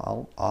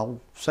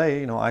I'll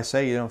say, I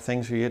say,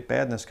 things could get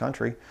bad in this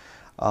country.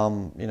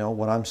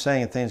 When I'm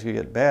saying things could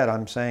get bad,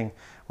 I'm saying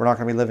we're not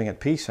going to be living at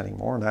peace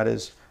anymore, and that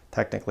is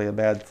technically a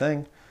bad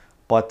thing.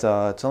 But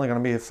it's only going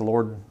to be if the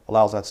Lord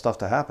allows that stuff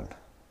to happen.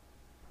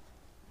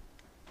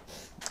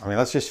 I mean,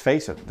 let's just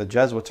face it. The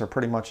Jesuits are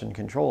pretty much in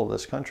control of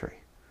this country.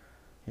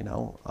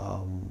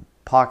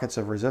 Pockets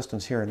of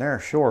resistance here and there,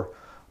 sure.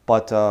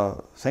 But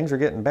things are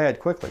getting bad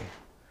quickly.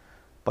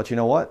 But you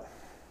know what?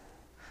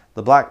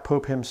 The Black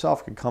Pope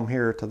himself could come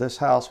here to this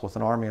house with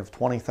an army of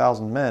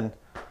 20,000 men,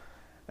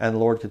 and the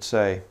Lord could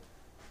say,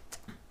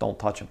 don't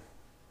touch him.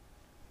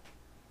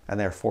 And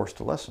they're forced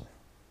to listen.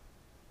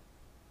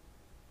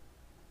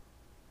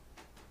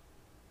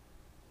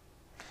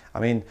 I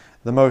mean,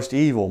 the most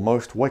evil,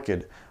 most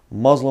wicked,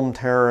 Muslim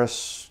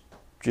terrorists,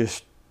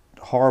 just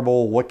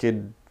horrible,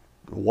 wicked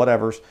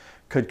whatevers,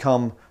 could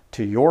come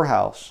to your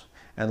house,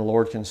 and the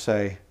Lord can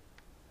say,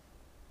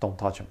 don't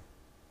touch him.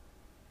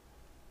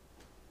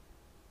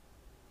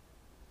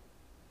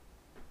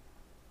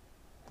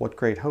 What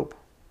great hope.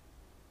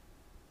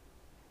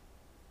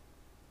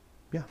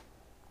 Yeah.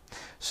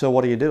 So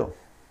what do?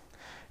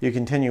 You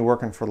continue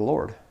working for the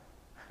Lord,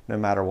 no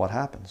matter what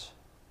happens.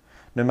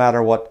 No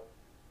matter what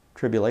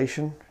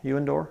tribulation you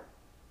endure.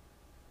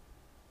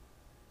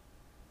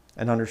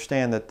 And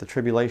understand that the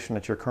tribulation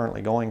that you're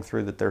currently going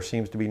through, that there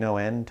seems to be no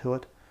end to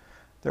it,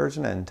 there is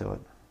an end to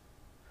it.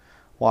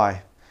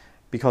 Why?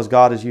 Because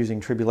God is using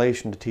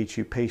tribulation to teach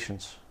you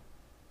patience.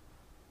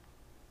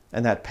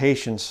 And that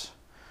patience,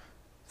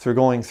 through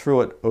going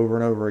through it over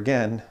and over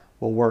again,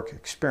 will work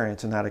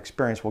experience, and that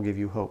experience will give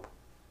you hope.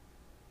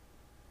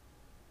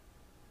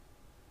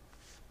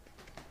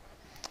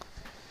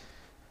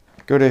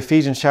 Go to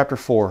Ephesians chapter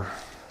 4.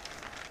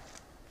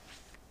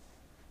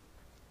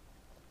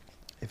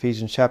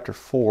 Ephesians chapter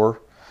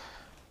 4,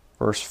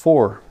 verse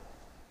 4.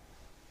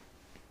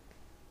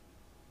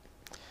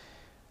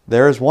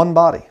 There is one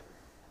body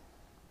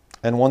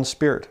and one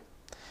Spirit,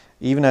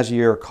 even as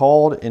ye are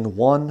called in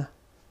one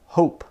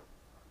hope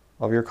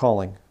of your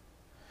calling.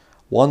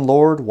 One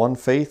Lord, one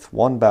faith,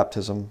 one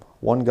baptism,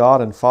 one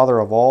God and Father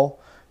of all,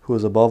 who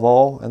is above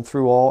all and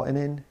through all and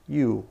in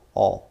you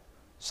all.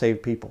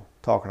 Saved people,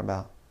 talking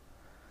about.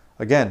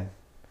 Again,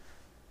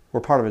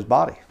 we're part of his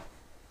body.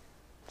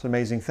 It's an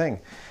amazing thing.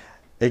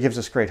 It gives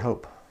us great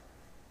hope.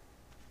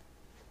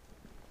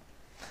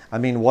 I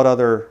mean, what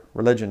other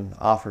religion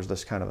offers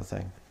this kind of a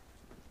thing?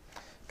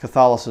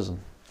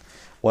 Catholicism.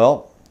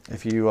 Well,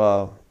 if you,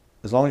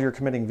 as long as you're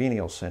committing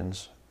venial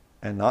sins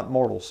and not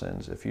mortal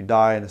sins, if you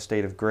die in a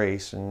state of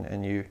grace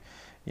and you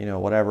know,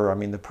 whatever, I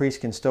mean, the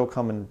priest can still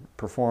come and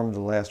perform the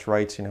last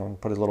rites, you know, and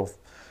put his little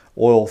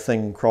oil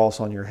thing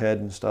cross on your head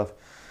and stuff,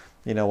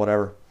 you know,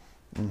 whatever.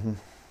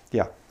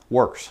 Yeah,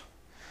 works.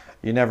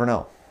 You never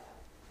know.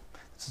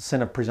 It's a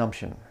sin of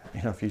presumption.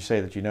 You know, if you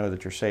say that you know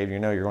that you're saved, you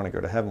know you're going to go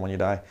to heaven when you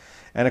die.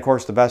 And of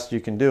course, the best you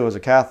can do as a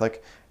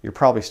Catholic, you're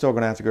probably still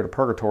going to have to go to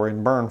purgatory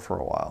and burn for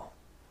a while.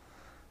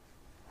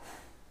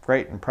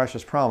 Great and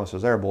precious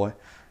promises there, boy.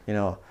 You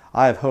know,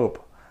 I have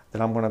hope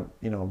that I'm going to,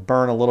 you know,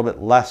 burn a little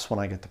bit less when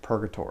I get to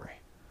purgatory.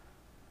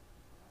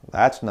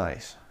 That's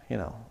nice, you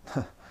know.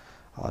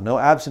 No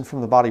absent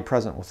from the body,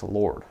 present with the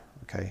Lord,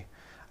 okay?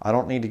 I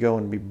don't need to go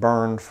and be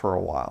burned for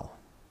a while.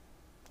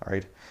 All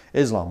right.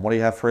 Islam. What do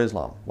you have for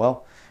Islam?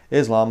 Well,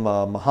 Islam,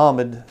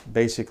 Muhammad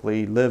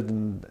basically lived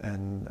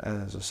and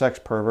as a sex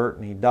pervert,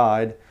 and he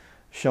died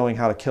showing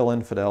how to kill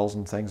infidels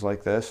and things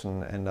like this.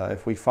 And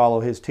if we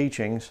follow his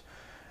teachings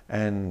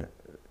and,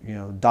 you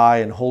know, die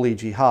in holy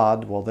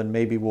jihad, well, then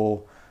maybe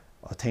we'll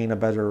attain a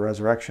better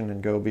resurrection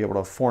and go be able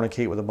to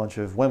fornicate with a bunch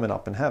of women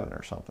up in heaven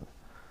or something.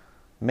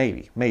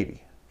 Maybe.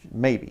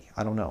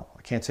 I don't know.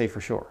 I can't say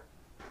for sure.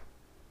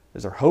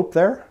 Is there hope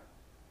there?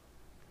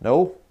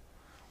 No.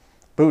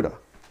 Buddha.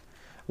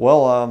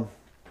 Well,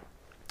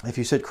 if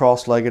you sit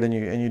cross-legged and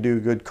you do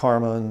good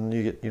karma and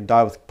you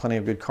die with plenty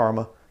of good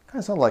karma, kind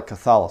of sounds like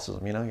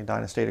Catholicism, you know, you die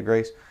in a state of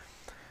grace,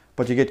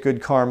 but you get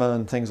good karma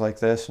and things like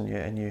this,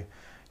 and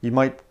you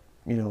might,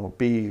 you know,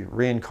 be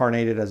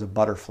reincarnated as a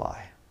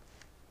butterfly,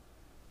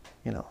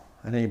 you know,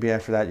 and then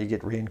after that you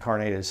get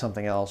reincarnated as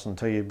something else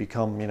until you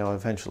become, you know,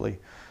 eventually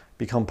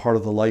become part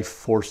of the life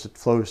force that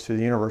flows through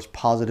the universe,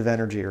 positive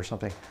energy or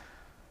something.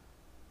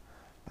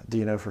 Do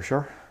you know for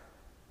sure?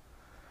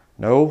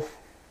 No,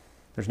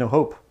 there's no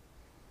hope.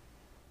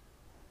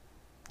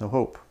 No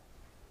hope.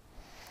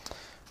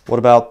 What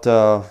about,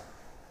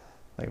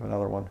 think of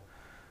another one,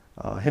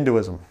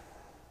 Hinduism.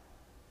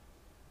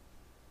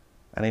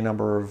 Any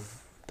number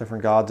of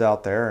different gods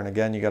out there, and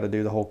again, you got to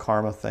do the whole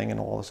karma thing and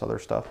all this other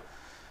stuff.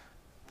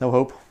 No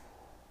hope.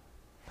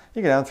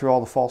 You get down through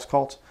all the false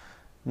cults,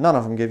 none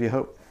of them give you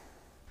hope.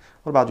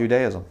 What about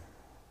Judaism?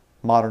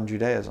 Modern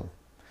Judaism.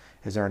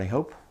 Is there any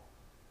hope?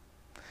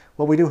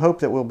 Well, we do hope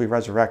that we'll be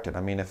resurrected.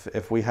 I mean,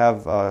 if we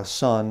have a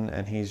son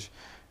and he's,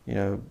 you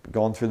know,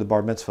 going through the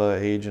bar mitzvah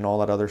age and all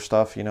that other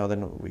stuff, you know,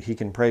 then he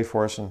can pray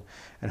for us and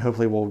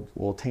hopefully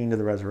we'll attain to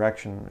the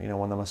resurrection, you know,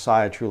 when the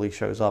Messiah truly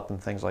shows up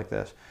and things like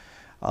this.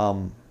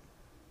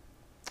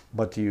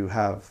 But do you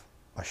have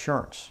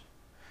assurance?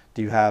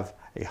 Do you have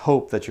a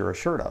hope that you're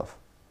assured of?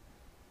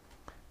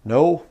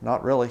 No,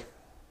 not really.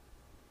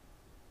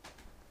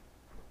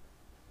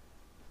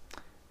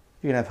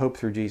 You can have hope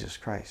through Jesus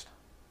Christ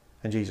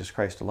and Jesus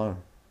Christ alone.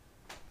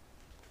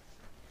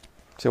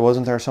 So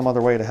wasn't there some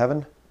other way to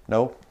heaven?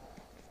 No.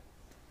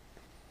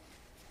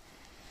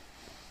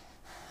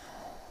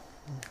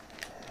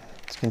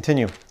 Let's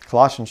continue.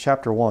 Colossians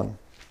chapter 1.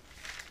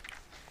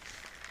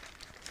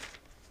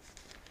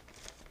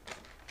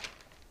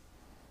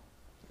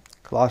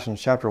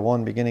 Colossians chapter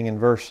 1, beginning in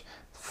verse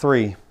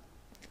 3.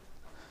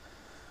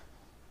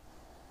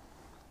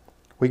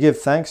 We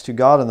give thanks to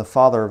God and the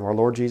Father of our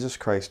Lord Jesus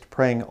Christ,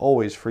 praying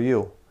always for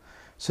you,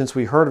 since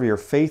we heard of your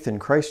faith in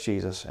Christ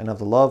Jesus and of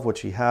the love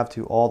which ye have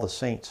to all the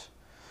saints,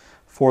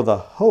 for the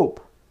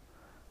hope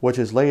which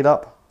is laid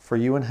up for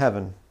you in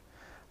heaven,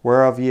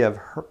 whereof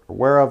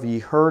ye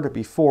heard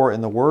before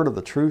in the word of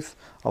the truth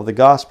of the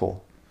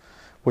gospel,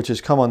 which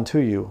is come unto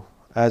you,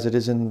 as it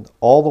is in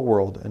all the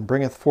world, and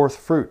bringeth forth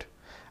fruit,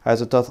 as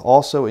it doth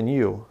also in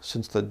you,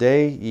 since the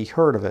day ye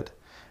heard of it,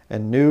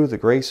 and knew the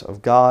grace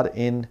of God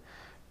in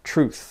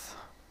truth.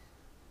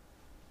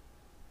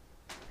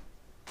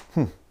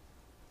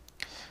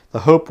 The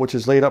hope which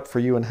is laid up for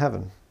you in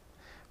heaven,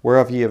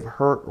 whereof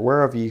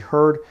ye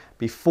heard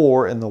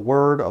before in the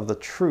word of the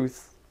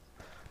truth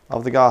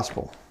of the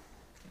gospel.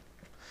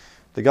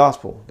 The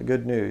gospel, the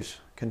good news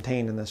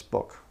contained in this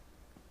book.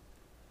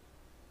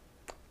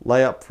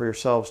 Lay up for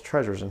yourselves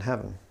treasures in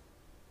heaven.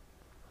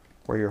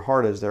 Where your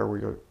heart is, there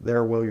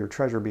will your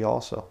treasure be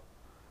also.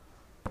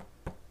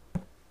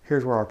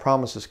 Here's where our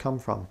promises come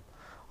from.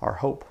 Our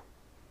hope.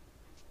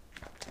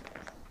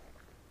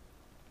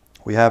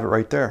 We have it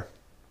right there.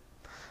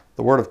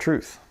 The word of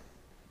truth.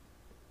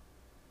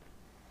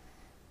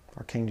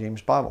 Our King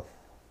James Bible.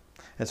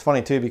 It's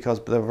funny too,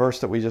 because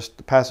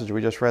the passage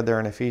we just read there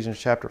in Ephesians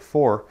chapter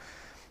 4,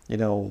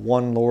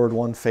 one Lord,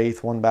 one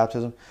faith, one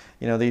baptism.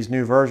 These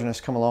new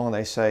versionists come along and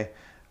they say,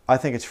 I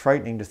think it's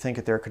frightening to think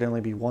that there could only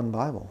be one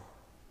Bible.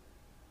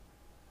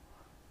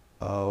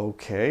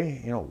 Okay,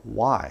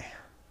 why?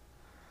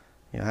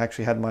 I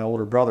actually had my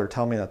older brother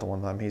tell me that the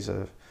one time. He's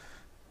a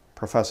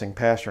professing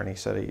pastor, and he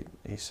said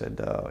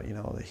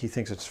he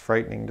thinks it's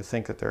frightening to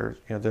think that there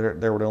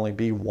would only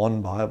be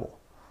one Bible.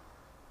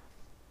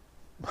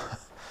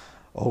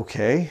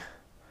 Okay,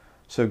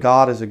 so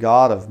God is a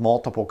God of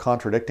multiple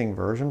contradicting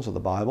versions of the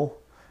Bible,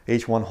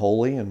 each one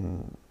holy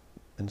and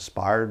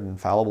inspired and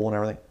infallible and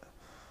everything.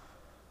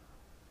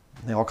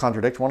 They all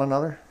contradict one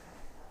another?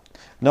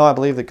 No, I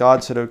believe that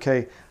God said,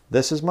 okay,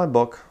 this is my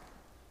book,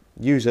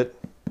 use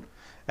it,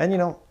 and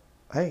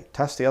hey,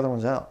 test the other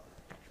ones out.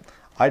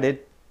 I did.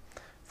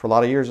 For a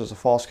lot of years as a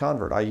false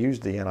convert, I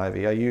used the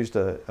NIV. I used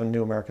a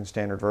New American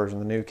Standard Version,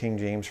 the New King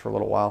James for a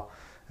little while,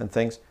 and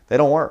things. They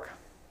don't work.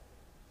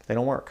 They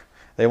don't work.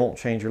 They won't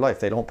change your life.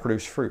 They don't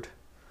produce fruit.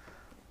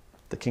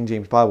 The King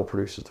James Bible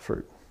produces the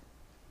fruit.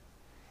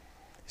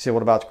 You say,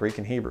 what about Greek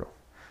and Hebrew?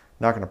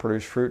 Not going to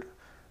produce fruit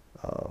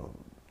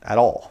at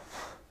all.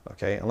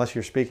 Okay, unless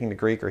you're speaking to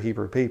Greek or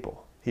Hebrew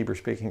people,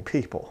 Hebrew-speaking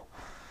people.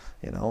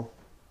 Now,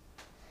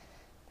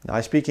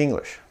 I speak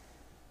English.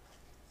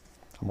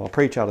 I'm going to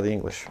preach out of the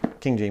English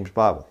King James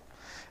Bible.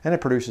 And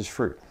it produces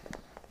fruit.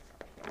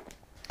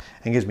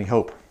 And gives me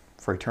hope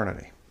for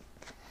eternity.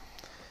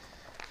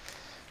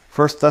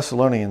 1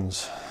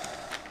 Thessalonians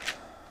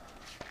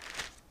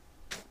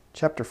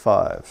chapter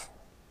 5.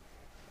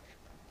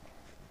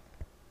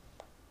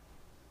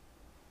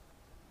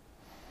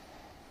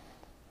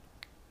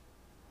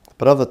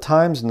 But of the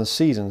times and the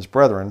seasons,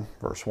 brethren,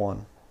 verse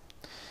 1.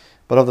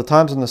 But of the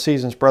times and the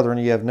seasons, brethren,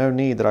 ye have no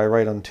need that I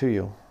write unto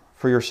you.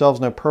 For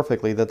yourselves know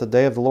perfectly that the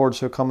day of the Lord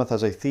so cometh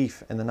as a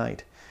thief in the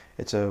night.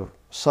 It's a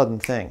sudden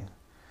thing.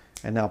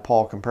 And now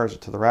Paul compares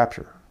it to the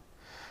rapture.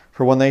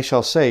 For when they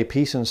shall say,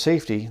 peace and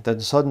safety, then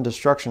sudden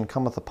destruction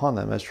cometh upon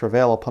them, as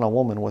travail upon a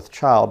woman with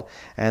child,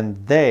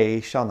 and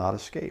they shall not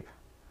escape.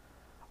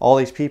 All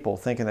these people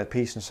thinking that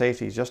peace and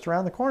safety is just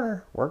around the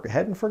corner. We're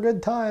heading for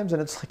good times.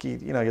 And it's like,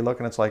 you look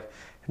and it's like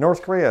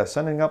North Korea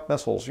sending up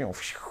missiles,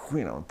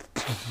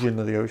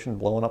 into the ocean,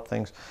 blowing up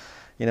things.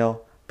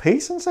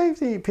 Peace and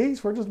safety,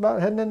 peace. We're just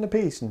about heading into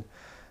peace. And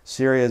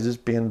Syria is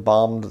just being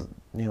bombed,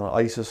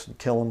 ISIS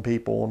killing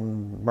people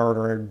and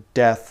murder,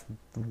 death,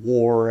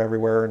 war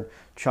everywhere. And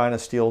China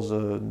steals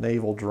a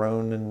naval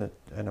drone,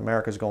 and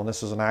America's going,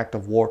 this is an act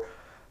of war.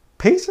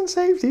 Peace and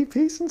safety,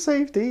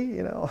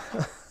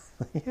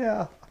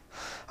 Yeah.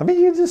 I mean,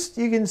 you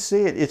can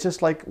see it. It's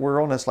just like we're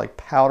on this like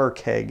powder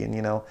keg, and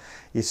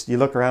you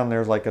look around, and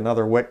there's like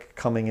another wick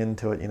coming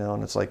into it,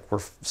 and it's like we're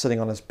sitting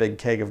on this big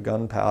keg of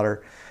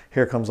gunpowder.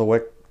 Here comes a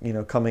wick,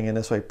 coming in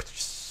this way,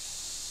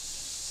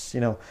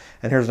 and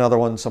here's another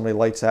one. Somebody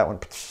lights that one.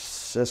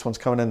 This one's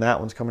coming in. That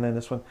one's coming in.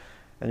 This one,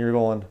 and you're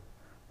going,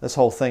 this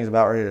whole thing's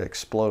about ready to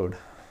explode.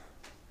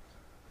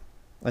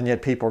 And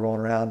yet people are going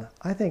around,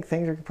 I think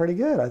things are pretty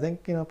good. I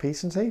think,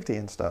 peace and safety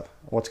and stuff.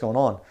 What's going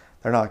on?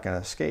 They're not going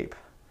to escape.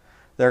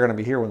 They're going to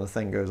be here when the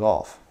thing goes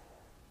off.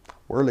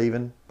 We're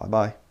leaving.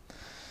 Bye-bye.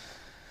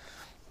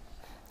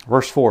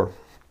 Verse 4.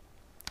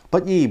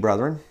 But ye,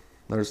 brethren,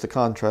 there's the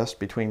contrast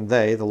between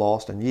they, the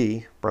lost, and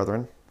ye,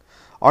 brethren,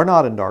 are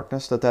not in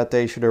darkness, that that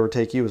day should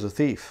overtake you as a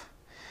thief.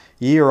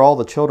 Ye are all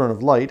the children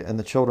of light and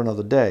the children of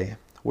the day.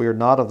 We are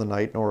not of the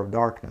night nor of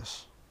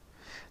darkness.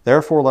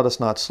 Therefore let us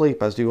not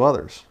sleep as do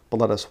others, but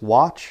let us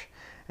watch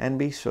and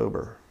be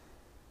sober.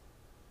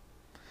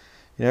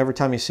 Every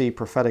time you see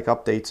prophetic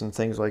updates and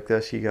things like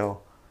this, you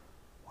go,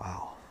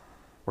 wow,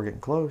 we're getting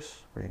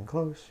close. We're getting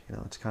close.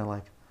 It's kind of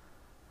like,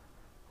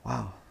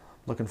 wow,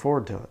 looking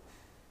forward to it.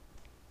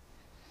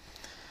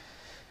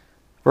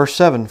 Verse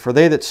 7, for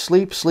they that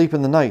sleep, sleep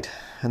in the night,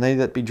 and they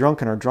that be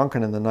drunken are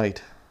drunken in the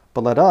night.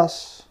 But let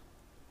us,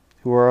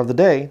 who are of the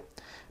day,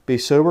 be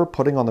sober,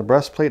 putting on the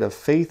breastplate of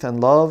faith and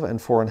love,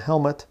 and for an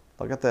helmet,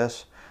 look at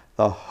this,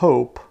 the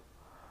hope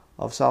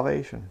of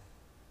salvation.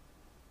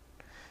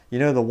 You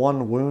know the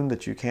one wound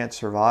that you can't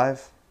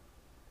survive?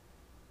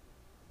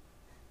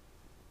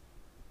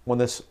 When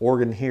this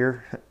organ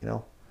here,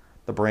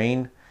 the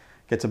brain,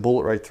 gets a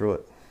bullet right through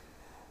it.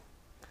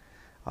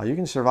 You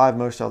can survive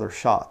most other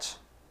shots.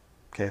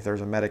 Okay, if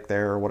there's a medic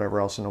there or whatever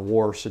else in a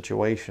war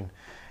situation.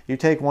 You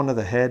take one to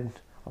the head,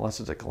 unless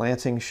it's a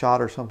glancing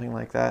shot or something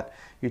like that,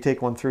 you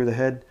take one through the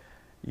head,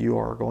 you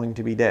are going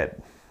to be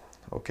dead.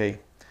 Okay,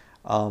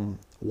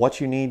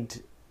 what you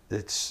need,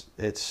 it's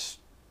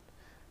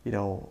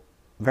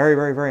very,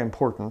 very, very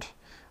important,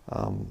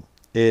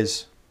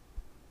 is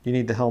you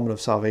need the helmet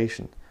of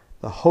salvation,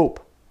 the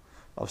hope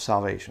of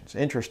salvation. It's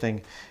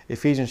interesting,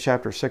 Ephesians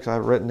chapter 6,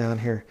 I've written down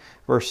here,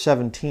 verse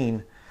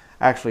 17,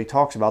 actually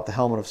talks about the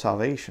helmet of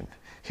salvation.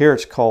 Here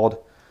it's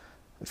called,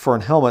 for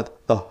an helmet,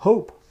 the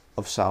hope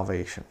of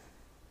salvation.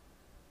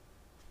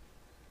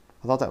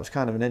 I thought that was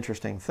kind of an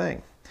interesting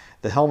thing.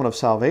 The helmet of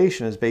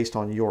salvation is based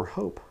on your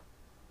hope.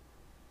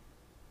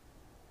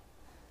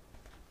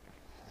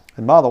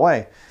 And by the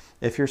way,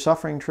 if you're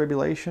suffering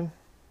tribulation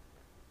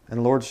and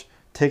the Lord's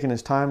taking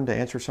His time to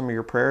answer some of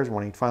your prayers,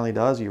 when He finally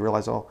does, you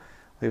realize, oh,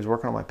 He was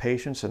working on my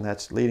patience, and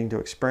that's leading to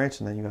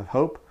experience, and then you have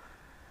hope.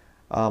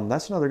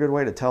 That's another good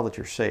way to tell that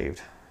you're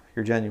saved.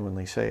 You're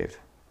genuinely saved.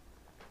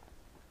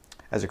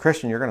 As a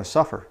Christian, you're going to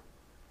suffer.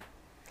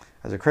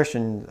 As a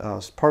Christian,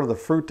 part of the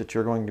fruit that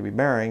you're going to be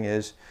bearing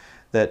is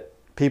that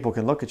people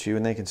can look at you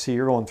and they can see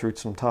you're going through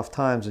some tough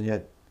times, and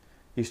yet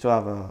you still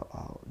have a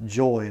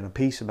joy and a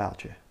peace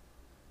about you.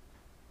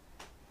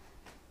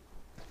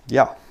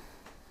 Yeah.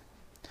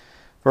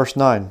 Verse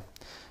 9.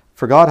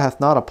 For God hath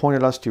not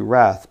appointed us to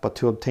wrath, but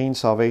to obtain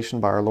salvation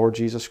by our Lord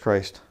Jesus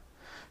Christ,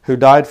 who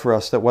died for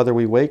us, that whether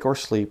we wake or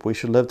sleep, we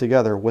should live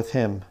together with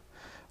Him.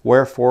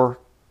 Wherefore,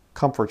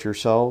 comfort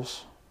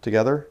yourselves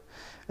together,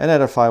 and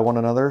edify one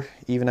another,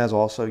 even as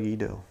also ye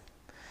do.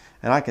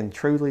 And I can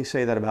truly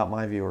say that about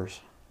my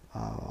viewers.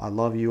 I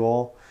love you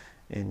all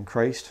in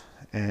Christ,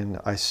 and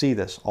I see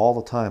this all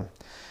the time.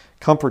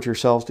 Comfort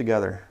yourselves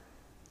together.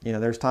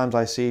 There's times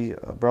I see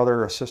a brother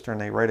or a sister, and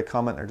they write a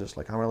comment, and they're just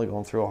like, I'm really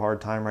going through a hard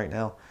time right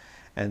now.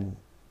 And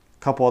a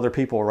couple other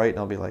people will write, and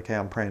I'll be like, hey,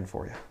 I'm praying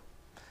for you.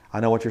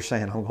 I know what you're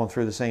saying. I'm going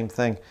through the same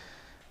thing.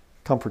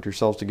 Comfort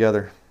yourselves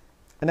together,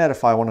 and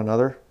edify one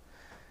another,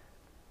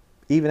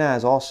 even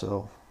as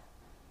also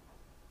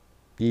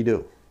ye do. I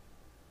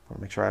want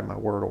to make sure I have my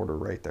word order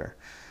right there.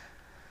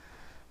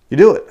 You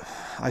do it.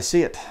 I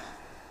see it.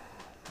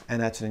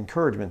 And that's an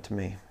encouragement to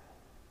me.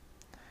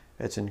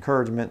 It's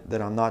encouragement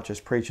that I'm not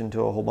just preaching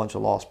to a whole bunch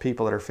of lost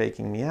people that are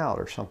faking me out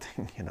or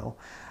something,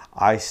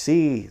 I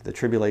see the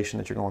tribulation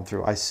that you're going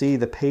through. I see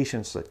the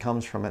patience that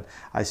comes from it.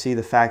 I see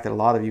the fact that a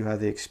lot of you have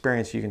the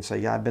experience. You can say,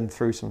 yeah, I've been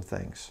through some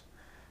things.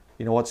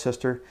 You know what,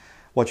 sister?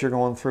 What you're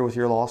going through with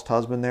your lost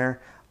husband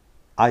there,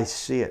 I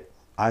see it.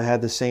 I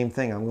had the same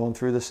thing. I'm going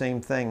through the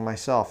same thing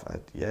myself.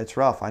 Yeah, it's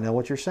rough. I know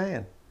what you're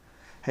saying.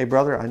 Hey,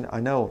 brother, I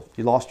know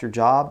you lost your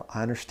job.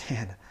 I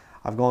understand.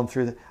 I've gone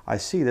through that. I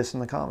see this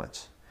in the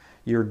comments.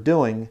 You're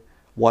doing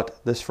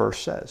what this verse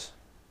says.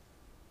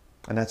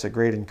 And that's a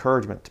great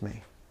encouragement to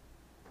me.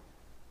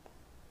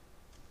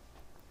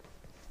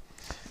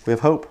 We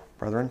have hope,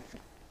 brethren.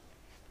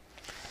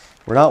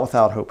 We're not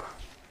without hope.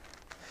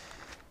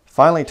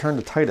 Finally, turn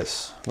to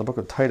Titus, the book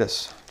of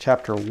Titus,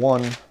 chapter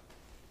 1,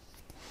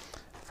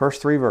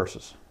 first 3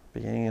 verses,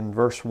 beginning in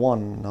verse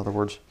 1, in other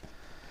words.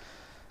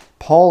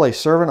 Paul, a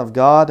servant of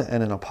God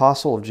and an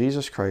apostle of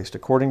Jesus Christ,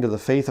 according to the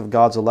faith of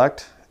God's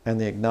elect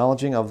and the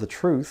acknowledging of the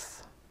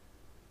truth,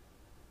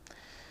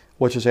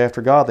 which is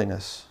after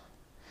godliness,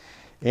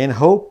 in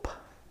hope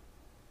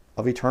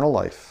of eternal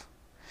life,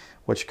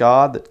 which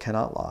God that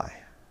cannot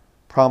lie,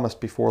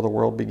 promised before the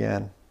world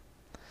began,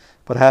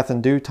 but hath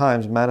in due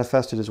times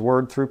manifested His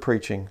word through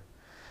preaching,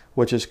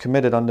 which is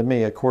committed unto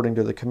me according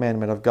to the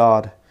commandment of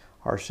God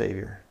our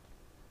Savior.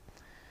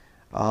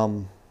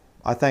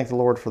 I thank the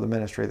Lord for the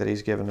ministry that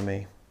He's given to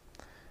me,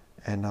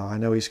 and I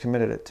know He's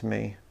committed it to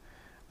me,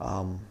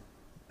 and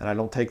I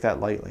don't take that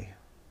lightly.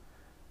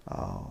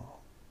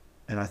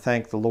 And I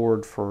thank the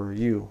Lord for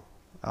you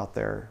out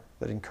there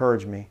that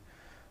encourage me.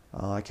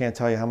 I can't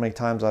tell you how many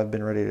times I've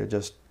been ready to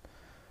just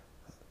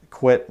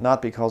quit,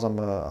 not because I'm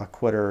a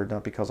quitter,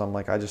 not because I'm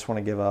like, I just want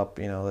to give up,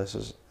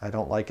 I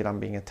don't like it, I'm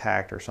being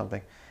attacked or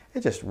something.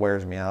 It just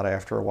wears me out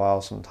after a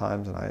while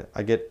sometimes, and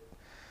I get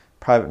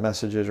private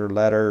messages or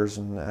letters,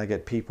 and I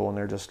get people, and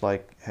they're just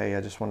like, hey,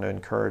 I just want to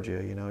encourage you,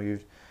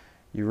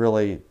 you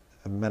really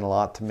have meant a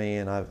lot to me,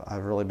 and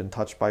I've really been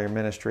touched by your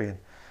ministry, and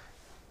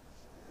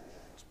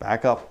it's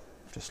back up,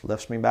 just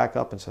lifts me back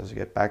up and says,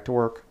 get back to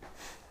work.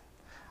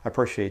 I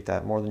appreciate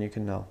that more than you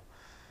can know.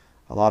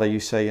 A lot of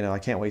you say, I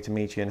can't wait to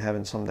meet you in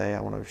heaven someday.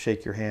 I want to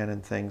shake your hand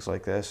and things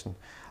like this. And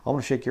I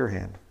want to shake your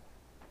hand.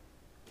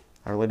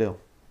 I really do.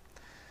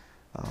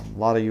 A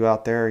lot of you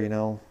out there,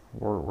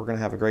 we're going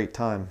to have a great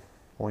time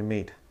when we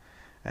meet.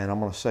 And I'm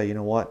going to say, you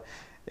know what?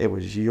 It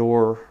was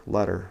your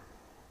letter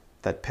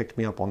that picked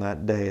me up on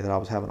that day that I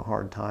was having a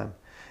hard time.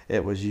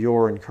 It was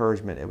your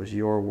encouragement. It was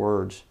your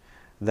words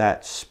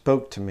that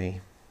spoke to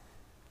me.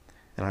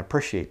 And I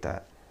appreciate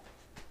that.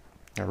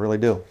 I really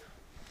do.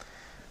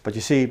 But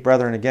you see,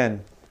 brethren,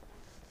 again,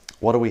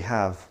 what do we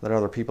have that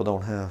other people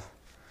don't have?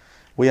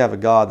 We have a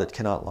God that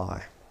cannot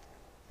lie.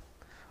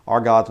 Our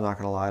God's not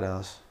going to lie to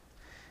us.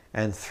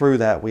 And through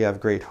that, we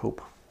have great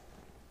hope.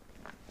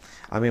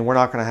 I mean, we're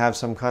not going to have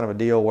some kind of a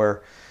deal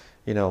where,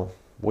 you know,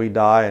 we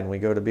die and we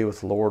go to be with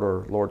the Lord,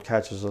 or Lord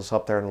catches us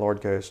up there and the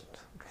Lord goes,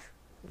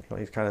 you know,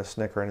 he's kind of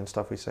snickering and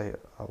stuff. We say,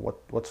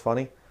 what's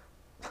funny?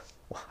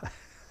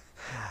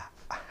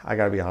 I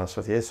got to be honest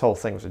with you. This whole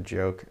thing was a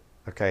joke.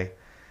 Okay.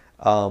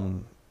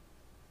 I'm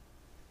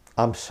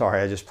sorry.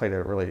 I just played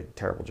a really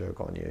terrible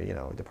joke on you. You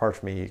know, depart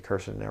from me, you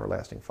cursed, in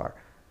everlasting fire.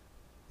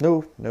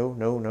 No.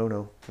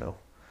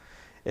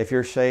 If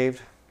you're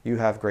saved, you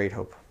have great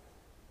hope.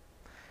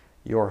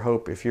 Your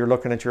hope, if you're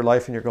looking at your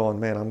life and you're going,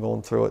 man, I'm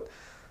going through it.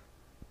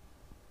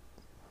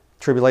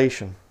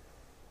 Tribulation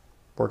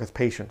worketh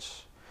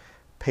patience.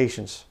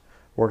 Patience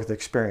worketh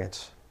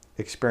experience.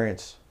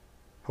 Experience,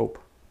 hope.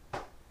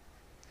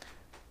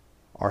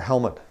 Our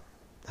helmet,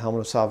 the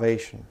helmet of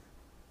salvation,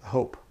 the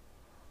hope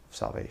of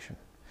salvation.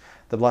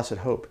 The blessed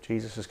hope,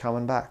 Jesus is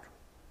coming back.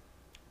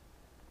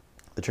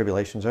 The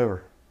tribulation's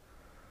over.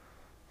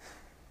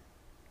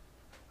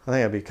 I think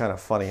it'd be kind of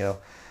funny, you know.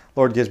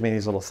 Lord gives me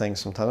these little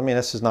things sometimes. I mean,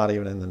 this is not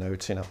even in the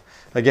notes, you know.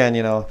 Again,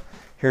 you know,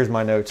 here's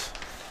my notes,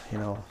 you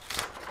know,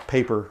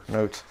 paper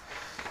notes.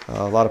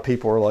 A lot of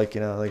people are like,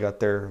 you know, they got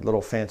their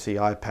little fancy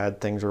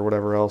iPad things or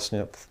whatever else.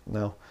 You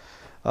know,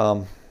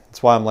 no.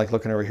 That's why I'm like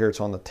looking over here.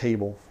 It's on the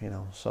table, you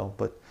know. So,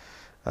 but,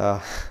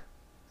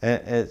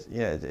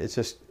 it's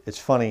just, it's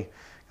funny.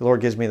 The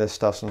Lord gives me this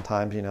stuff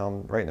sometimes, you know.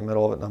 I'm right in the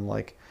middle of it, and I'm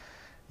like,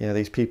 you know,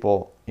 these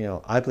people, you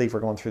know, I believe we're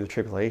going through the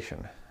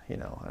tribulation, you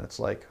know, and it's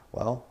like,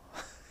 well.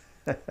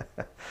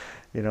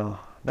 You know,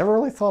 never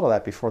really thought of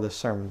that before this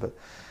sermon, but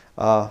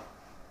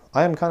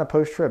I am kind of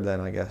post-trib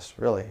then, I guess,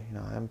 really. You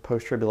know, I'm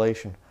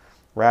post-tribulation,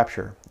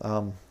 rapture.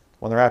 When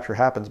the rapture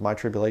happens, my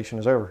tribulation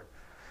is over.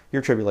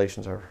 Your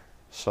tribulation's over.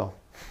 So,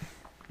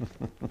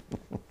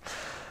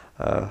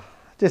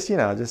 just, you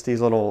know, just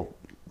these little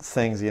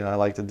things, you know, I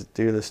like to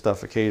do this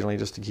stuff occasionally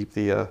just to keep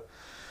the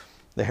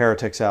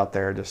heretics out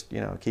there, just,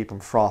 you know, keep them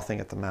frothing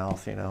at the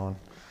mouth, you know,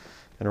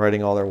 and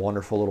writing all their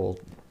wonderful little,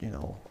 you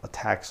know,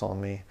 attacks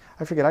on me.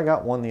 I forget, I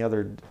got one the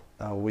other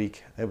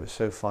week. It was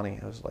so funny.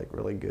 It was like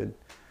really good.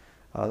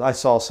 I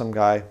saw some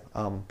guy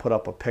put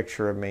up a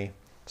picture of me.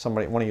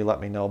 Somebody, one of you let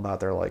me know about,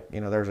 they're like,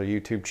 you know, there's a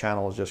YouTube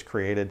channel was just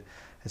created,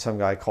 and some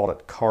guy called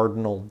it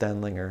Cardinal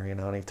Denlinger, you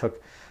know, and he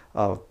took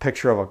a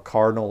picture of a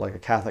cardinal, like a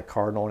Catholic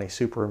cardinal, and he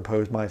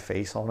superimposed my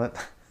face on it.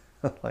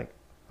 Like,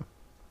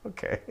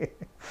 okay.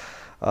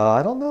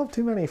 I don't know of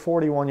too many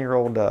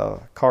 41-year-old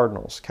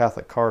cardinals,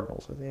 Catholic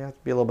cardinals. They have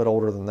to be a little bit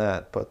older than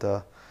that. But,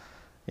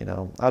 you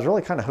know, I was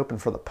really kind of hoping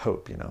for the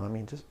Pope, you know. I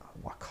mean, just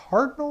a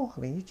cardinal? I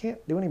mean, you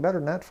can't do any better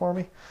than that for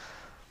me.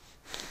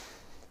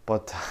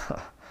 But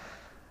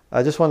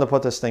I just wanted to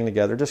put this thing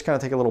together, just kind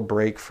of take a little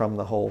break from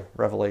the whole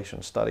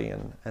Revelation study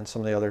and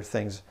some of the other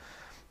things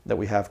that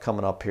we have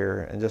coming up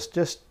here. And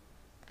just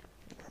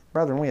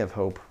brethren, we have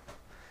hope.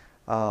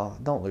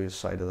 Don't lose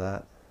sight of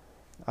that.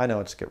 I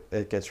know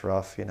it gets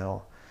rough, you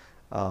know.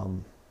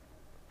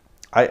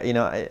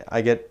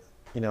 I get,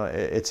 you know,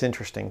 it's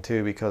interesting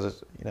too, because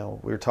it's, you know,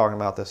 we were talking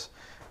about this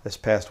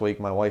past week,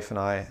 my wife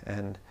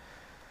and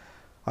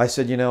I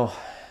said, you know,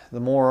 the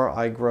more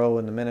I grow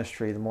in the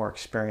ministry, the more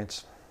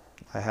experience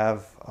I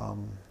have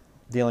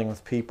dealing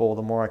with people,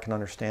 the more I can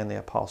understand the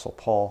Apostle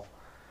Paul.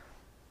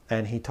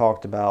 And he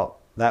talked about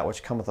that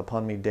which cometh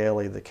upon me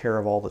daily, the care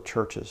of all the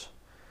churches.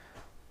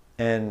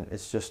 And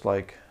it's just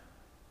like,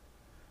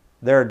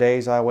 there are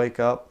days I wake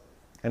up,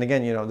 and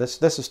again, you know,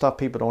 this is stuff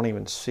people don't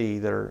even see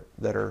that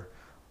are,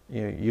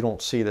 you know, you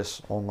don't see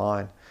this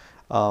online.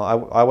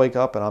 I wake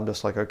up and I'm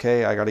just like,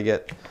 okay, I got to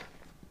get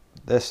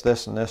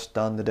this, and this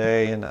done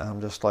today, and I'm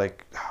just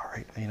like, all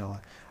right, you know,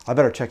 I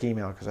better check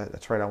email, because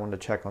that's right, I wanted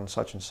to check on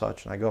such and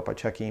such, and I go up, I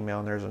check email,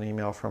 and there's an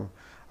email from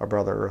a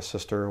brother or a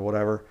sister or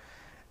whatever,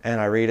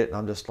 and I read it, and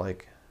I'm just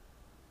like,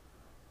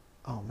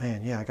 oh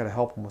man, yeah, I got to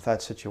help them with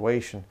that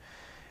situation,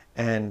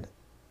 and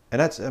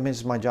that's, I mean, this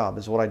is my job.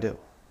 This is what I do.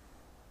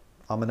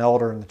 I'm an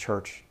elder in the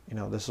church. You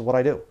know, this is what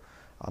I do.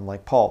 I'm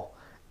like Paul.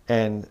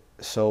 And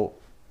so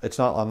it's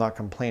not, I'm not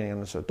complaining.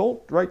 I'm just saying,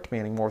 don't write to me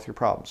anymore with your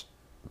problems.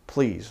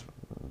 Please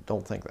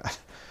don't think that.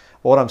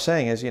 But what I'm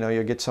saying is, you know,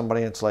 you get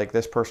somebody and it's like,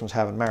 this person's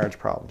having marriage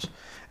problems.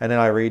 And then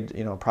I read,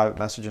 you know, a private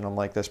message and I'm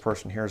like, this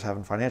person here is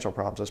having financial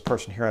problems. This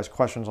person here has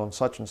questions on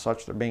such and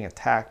such. They're being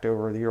attacked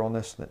over here on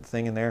this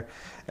thing in there.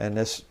 And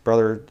this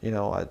brother, you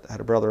know, I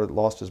had a brother that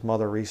lost his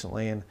mother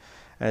recently, and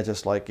it's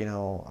just like, you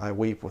know, I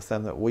weep with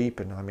them that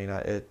weep. And I mean,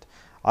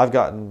 I've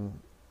gotten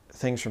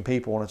things from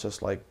people, and it's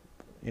just like,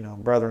 you know,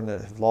 brethren that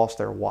have lost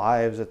their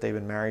wives that they've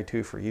been married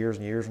to for years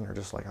and years, and they're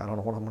just like, I don't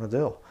know what I'm going to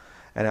do.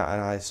 And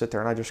I sit there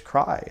and I just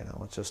cry, you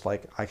know. It's just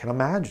like, I can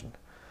imagine.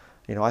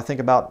 You know, I think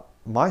about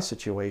my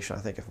situation. I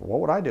think, what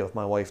would I do if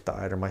my wife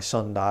died or my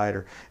son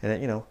died,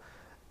 and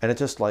it's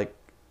just like,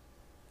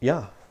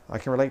 yeah, I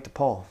can relate to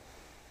Paul.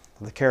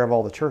 The care of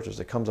all the churches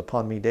that comes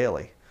upon me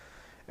daily.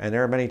 And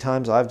there are many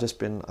times I've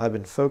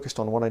been focused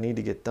on what I need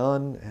to get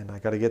done, and I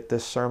got to get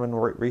this sermon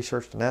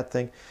researched and that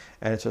thing,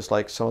 and it's just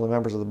like some of the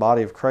members of the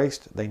body of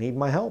Christ, they need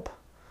my help.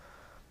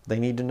 They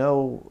need to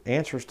know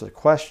answers to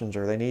questions,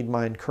 or they need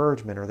my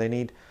encouragement, or they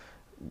need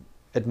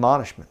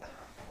admonishment.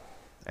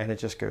 And it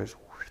just goes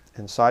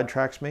and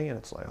sidetracks me, and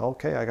it's like,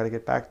 okay, I got to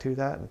get back to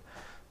that. And,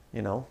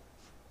 you know,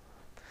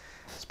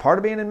 it's part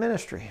of being in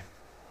ministry.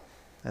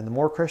 And the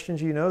more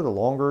Christians you know, the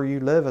longer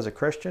you live as a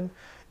Christian,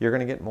 you're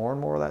going to get more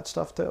and more of that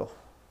stuff too.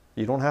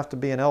 You don't have to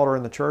be an elder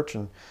in the church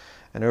and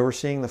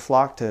overseeing the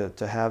flock to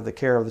have the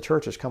care of the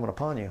churches coming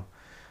upon you.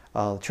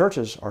 The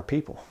churches are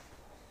people.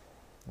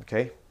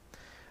 Okay?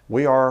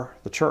 We are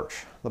the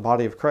church, the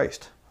body of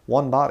Christ.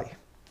 One body.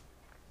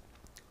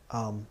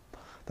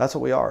 That's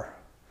what we are.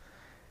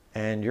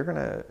 And you're going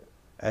to,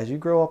 as you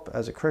grow up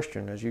as a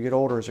Christian, as you get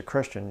older as a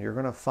Christian, you're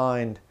going to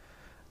find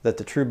that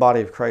the true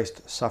body of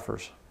Christ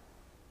suffers.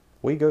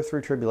 We go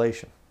through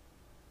tribulation.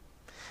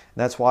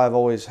 And that's why I've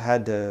always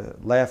had to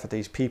laugh at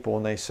these people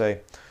when they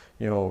say,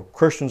 you know,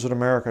 Christians in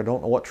America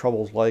don't know what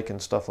trouble's like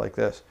and stuff like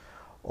this.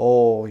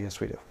 Oh, yes,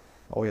 we do.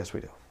 Oh, yes,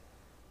 we do.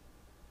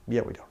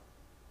 Yeah, we do.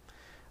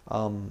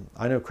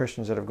 I know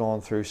Christians that have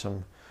gone through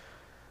some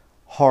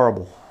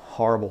horrible,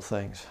 horrible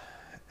things.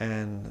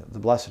 And the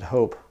blessed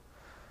hope,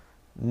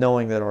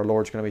 knowing that our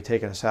Lord's going to be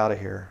taking us out of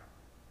here,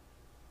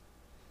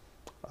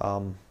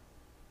 it's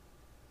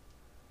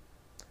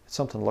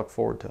something to look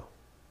forward to.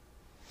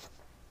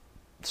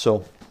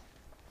 So,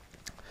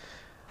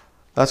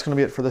 that's going to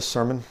be it for this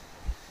sermon.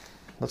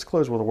 Let's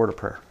close with a word of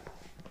prayer.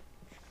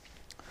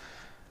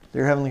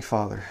 Dear Heavenly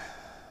Father,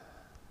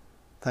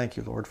 thank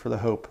you, Lord, for the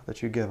hope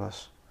that you give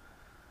us.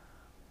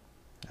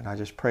 And I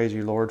just praise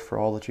you, Lord, for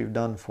all that you've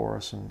done for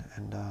us.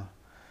 And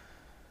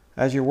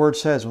as your word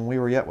says, when we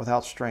were yet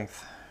without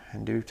strength,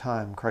 in due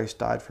time, Christ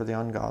died for the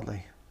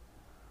ungodly.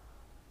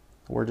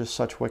 We're just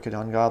such wicked,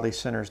 ungodly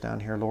sinners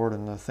down here, Lord,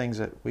 and the things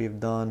that we've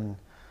done.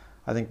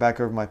 I think back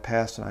over my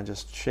past and I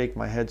just shake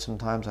my head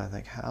sometimes. I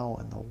think, how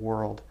in the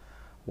world,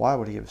 why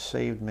would he have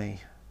saved me?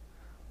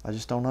 I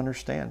just don't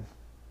understand.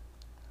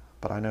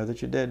 But I know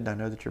that you did. I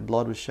know that your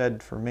blood was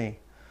shed for me.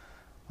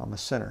 I'm a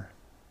sinner.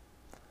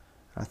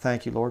 I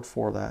thank you, Lord,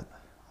 for that.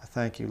 I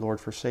thank you, Lord,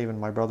 for saving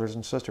my brothers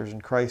and sisters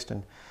in Christ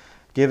and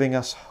giving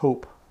us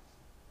hope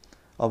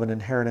of an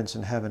inheritance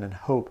in heaven, and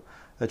hope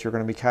that you're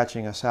going to be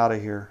catching us out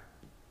of here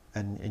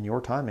and in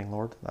your timing,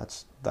 Lord.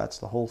 That's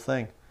the whole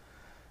thing.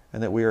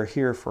 And that we are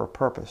here for a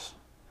purpose.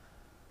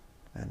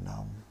 And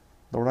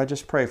Lord, I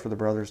just pray for the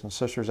brothers and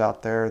sisters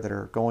out there that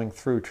are going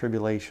through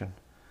tribulation,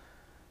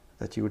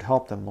 that you would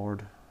help them,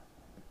 Lord,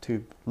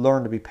 to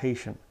learn to be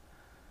patient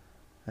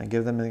and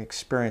give them an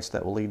experience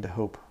that will lead to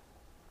hope.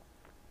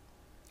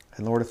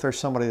 And Lord, if there's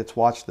somebody that's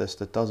watched this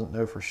that doesn't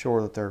know for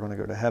sure that they're going to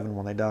go to heaven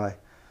when they die,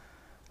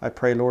 I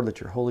pray, Lord,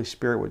 that your Holy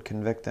Spirit would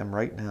convict them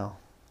right now.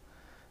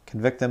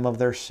 Convict them of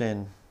their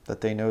sin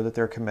that they know that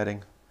they're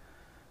committing,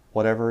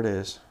 whatever it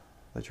is,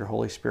 that your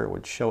Holy Spirit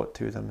would show it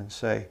to them and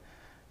say,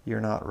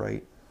 you're not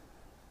right.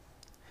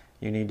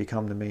 You need to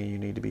come to me. You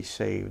need to be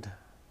saved.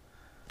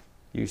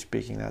 You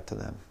speaking that to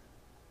them.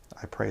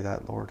 I pray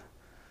that, Lord.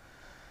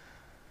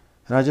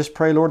 And I just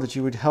pray, Lord, that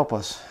you would help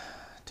us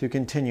to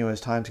continue as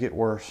times get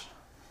worse,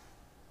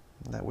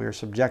 that we are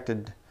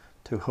subjected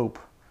to hope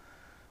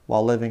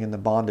while living in the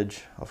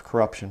bondage of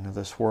corruption of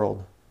this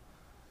world.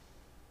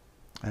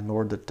 And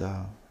Lord, that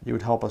you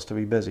would help us to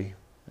be busy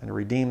and to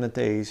redeem the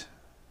days,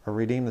 or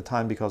redeem the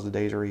time, because the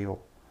days are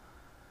evil.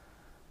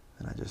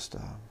 And I just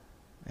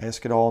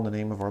ask it all in the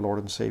name of our Lord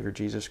and Savior,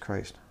 Jesus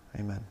Christ.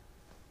 Amen.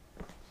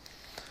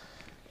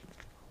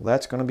 Well,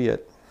 that's going to be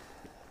it.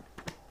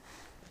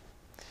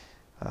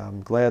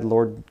 I'm glad the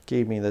Lord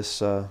gave me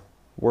this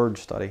word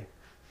study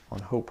on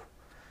hope,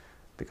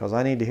 because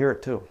I need to hear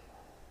it too.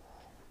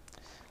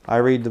 I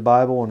read the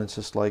Bible and it's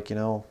just like, you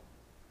know,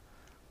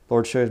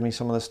 Lord shows me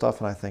some of this stuff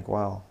and I think,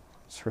 wow,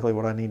 it's really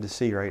what I need to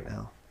see right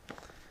now.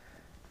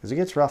 Because it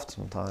gets rough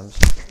sometimes.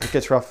 It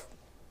gets rough.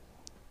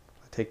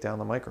 I take down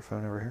the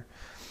microphone over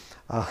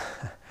here.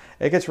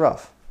 It gets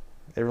rough.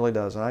 It really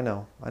does. And I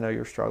know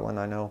you're struggling.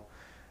 I know,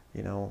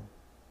 you know,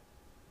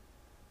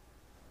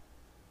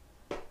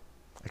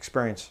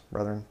 experience,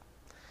 brethren,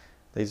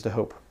 leads to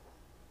hope.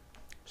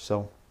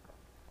 So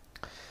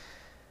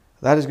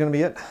that is going to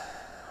be it.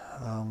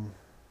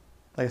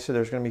 Like I said,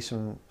 there's going to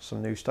be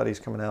some new studies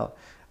coming out,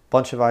 a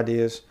bunch of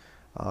ideas.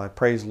 I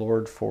praise the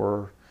Lord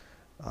for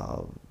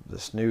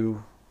this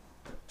new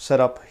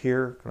setup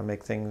here. Going to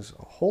make things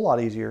a whole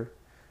lot easier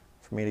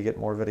for me to get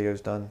more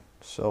videos done.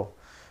 So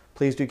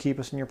please do keep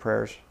us in your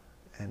prayers,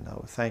 and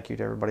thank you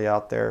to everybody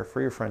out there for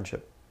your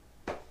friendship.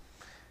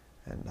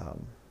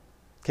 And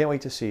can't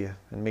wait to see you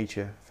and meet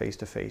you face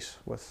to face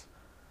with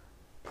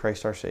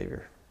Christ our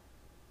Savior.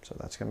 So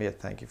that's going to be it.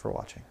 Thank you for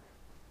watching.